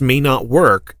 this may not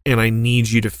work, and I need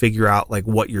you to figure out like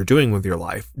what you're doing with your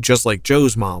life, just like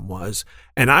Joe's mom was.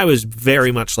 And I was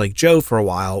very much like Joe for a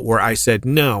while, where I said,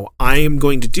 no, I am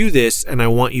going to do this and I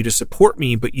want you to support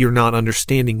me, but you're not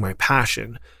understanding my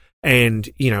passion. And,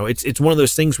 it's one of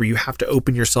those things where you have to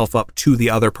open yourself up to the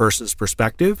other person's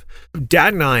perspective.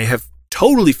 Dad and I have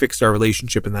totally fixed our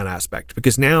relationship in that aspect,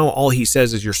 because now all he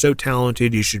says is, you're so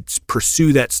talented, you should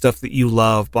pursue that stuff that you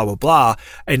love, blah, blah, blah.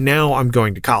 And now I'm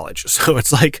going to college. So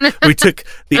it's like we took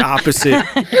the opposite,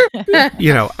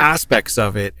 aspects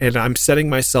of it. And I'm setting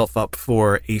myself up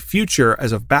for a future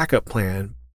as a backup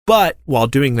plan. But while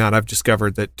doing that, I've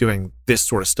discovered that doing this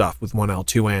sort of stuff with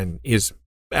 1L2N is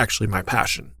actually my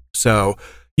passion. So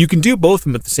you can do both of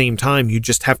them at the same time. You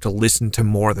just have to listen to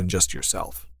more than just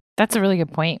yourself. That's a really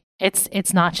good point.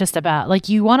 It's not just about, like,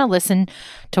 you want to listen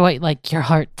to what like your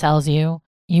heart tells you.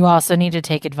 You also need to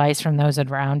take advice from those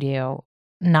around you,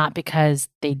 not because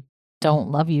they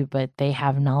don't love you, but they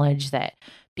have knowledge that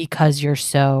because you're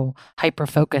so hyper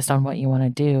focused on what you want to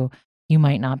do, you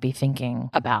might not be thinking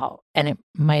about, and it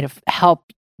might have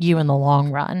helped you in the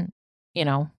long run,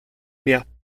 Yeah.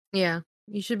 Yeah.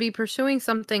 You should be pursuing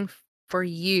something for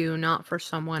you, not for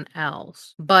someone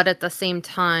else. But at the same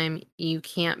time, you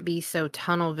can't be so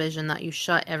tunnel vision that you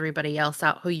shut everybody else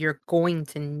out who you're going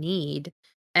to need.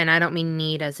 And I don't mean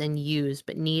need as in use,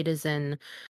 but need as in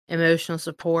emotional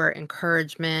support,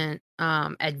 encouragement,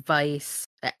 advice,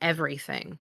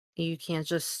 everything. You can't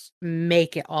just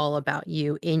make it all about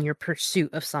you in your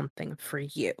pursuit of something for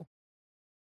you.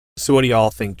 So what do y'all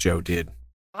think Joe did?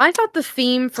 I thought the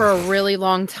theme for a really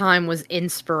long time was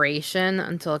inspiration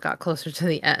until it got closer to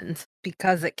the end,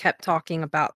 because it kept talking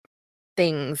about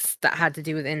things that had to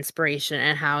do with inspiration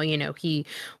and how, he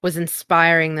was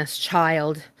inspiring this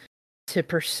child to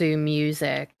pursue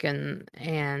music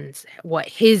and what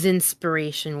his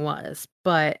inspiration was.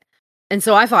 And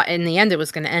so I thought in the end it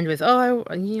was going to end with, I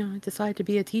decided to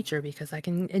be a teacher because I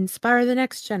can inspire the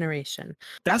next generation.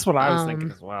 That's what I was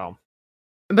thinking as well.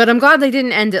 But I'm glad they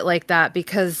didn't end it like that,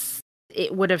 because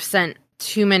it would have sent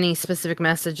too many specific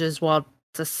messages while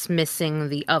dismissing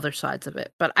the other sides of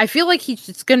it. But I feel like he's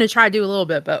just going to try to do a little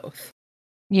bit of both.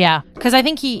 Yeah, because I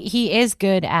think he is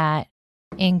good at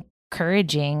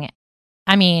encouraging.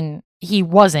 I mean, he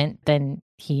wasn't, then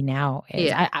he now is.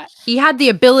 Yeah. He had the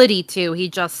ability to, he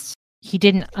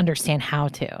didn't understand how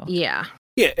to. Yeah.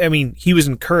 Yeah, I mean, he was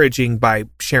encouraging by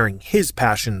sharing his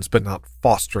passions, but not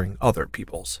fostering other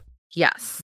people's.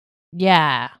 Yes.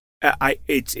 Yeah.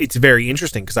 It's very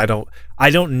interesting because I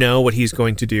don't know what he's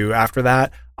going to do after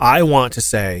that. I want to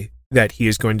say that he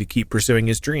is going to keep pursuing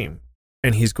his dream,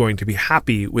 and he's going to be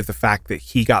happy with the fact that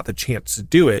he got the chance to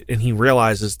do it, and he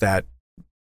realizes that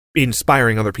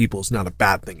inspiring other people is not a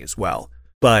bad thing as well.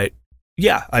 But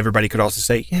yeah, everybody could also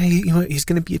say, yeah, he's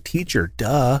going to be a teacher,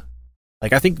 duh.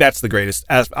 Like, I think that's the greatest.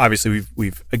 As obviously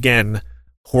we've again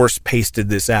horse pasted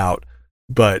this out,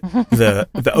 but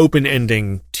the open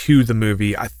ending to the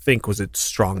movie, I think, was its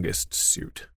strongest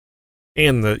suit,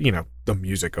 and the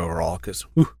music overall. Because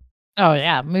oh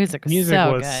yeah, music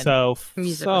was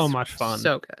so much fun,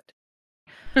 so good.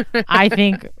 I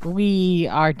think we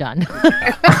are done.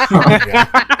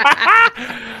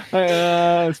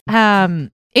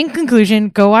 In conclusion,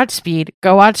 go watch Speed,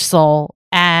 go watch Soul,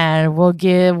 and we'll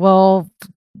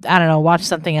I don't know, watch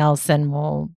something else, and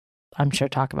I'm sure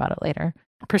talk about it later.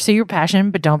 Pursue your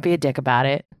passion, but don't be a dick about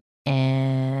it.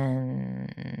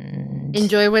 And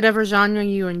enjoy whatever genre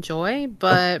you enjoy,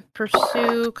 but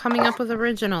pursue coming up with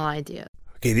original ideas.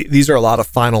 Okay, these are a lot of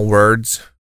final words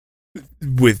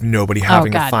with nobody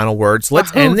having the final word. So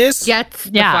let's end this. Gets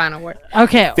the final word.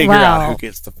 Okay, figure out who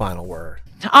gets the final word.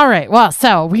 All right. Well,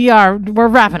 so we're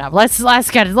wrapping up. Let's go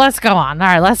on. All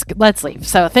right, let's leave.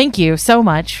 So thank you so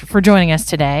much for joining us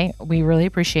today. We really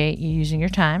appreciate you using your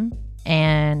time,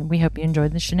 and we hope you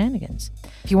enjoyed the shenanigans.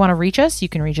 If you want to reach us, you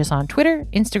can reach us on Twitter,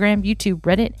 Instagram, YouTube,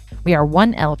 Reddit. We are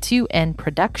 1L2N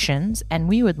Productions, and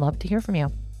we would love to hear from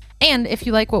you. And if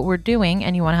you like what we're doing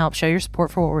and you want to help show your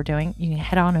support for what we're doing, you can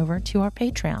head on over to our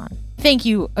Patreon. Thank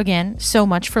you again so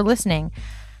much for listening.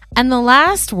 And the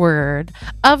last word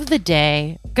of the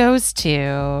day goes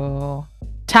to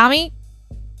Tommy.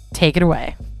 Take it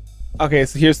away. Okay,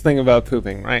 so here's the thing about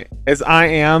pooping, right? Is I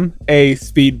am a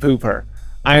speed pooper.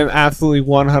 I am absolutely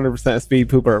 100% a speed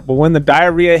pooper. But when the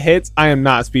diarrhea hits, I am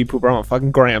not a speed pooper. I'm a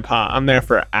fucking grandpa. I'm there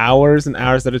for hours and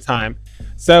hours at a time.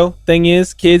 So, thing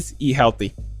is, kids, eat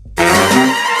healthy.